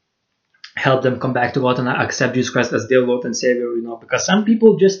world, help them come back to God and accept Jesus Christ as their Lord and Savior, because some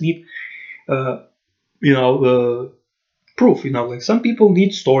people just need proof, like some people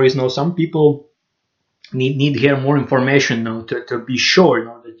need stories, some people need to hear more information to be sure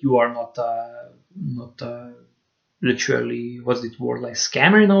that you are not literally, what's the word, like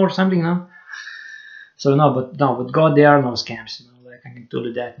scammer or something. So with God there are no scams. Like, I can tell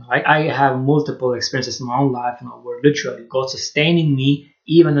you that. I have multiple experiences in my own life where literally God sustaining me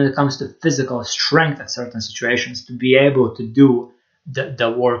even when it comes to physical strength at certain situations to be able to do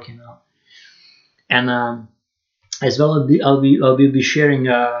the work. And as well, I'll be sharing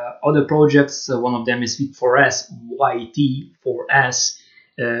other projects. One of them is Wheat4S, YT4S,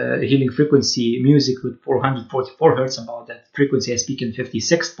 healing frequency music with 444 hertz. About that frequency I speak in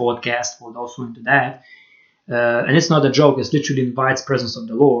 56th podcast for those who are into that. And it's not a joke, it literally invites presence of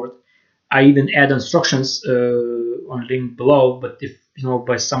the Lord. I even add instructions on link below, but if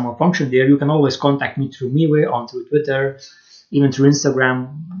by some malfunction there, you can always contact me through Miwa, on through Twitter, even through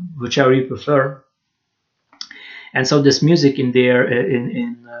Instagram, whichever you prefer. And so this music in there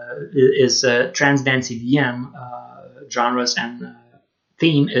is trance dance EDM genres, and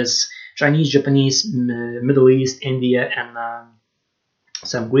theme is Chinese, Japanese, Middle East, India, and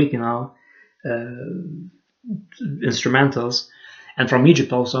some Greek, instrumentals, and from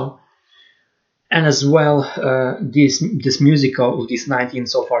Egypt also. And as well, this musical, these 19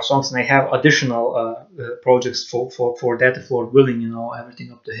 so far songs, and I have additional projects for that, if Lord willing,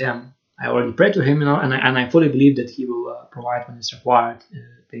 everything up to Him. I already prayed to Him, and I fully believe that He will provide when it's required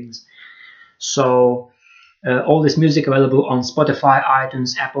things. So all this music available on Spotify,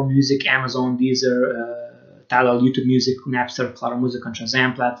 iTunes, Apple Music, Amazon, Deezer, Tidal, YouTube Music, Napster, Claro Music, and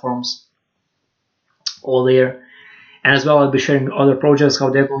Shazam platforms, all there. And as well, I'll be sharing other projects, how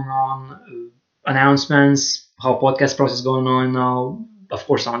they're going on, announcements, how podcast process is going on now. Of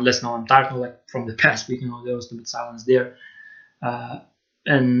course, unless now I'm tired, like from the past week, there was a bit silence there.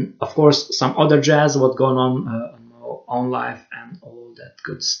 and of course some other jazz, what's going on my own life and all that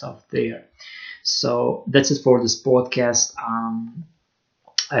good stuff there. So that's it for this podcast.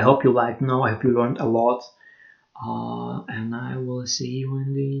 I hope you liked now. I hope you learned a lot. And I will see you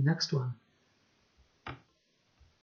in the next one.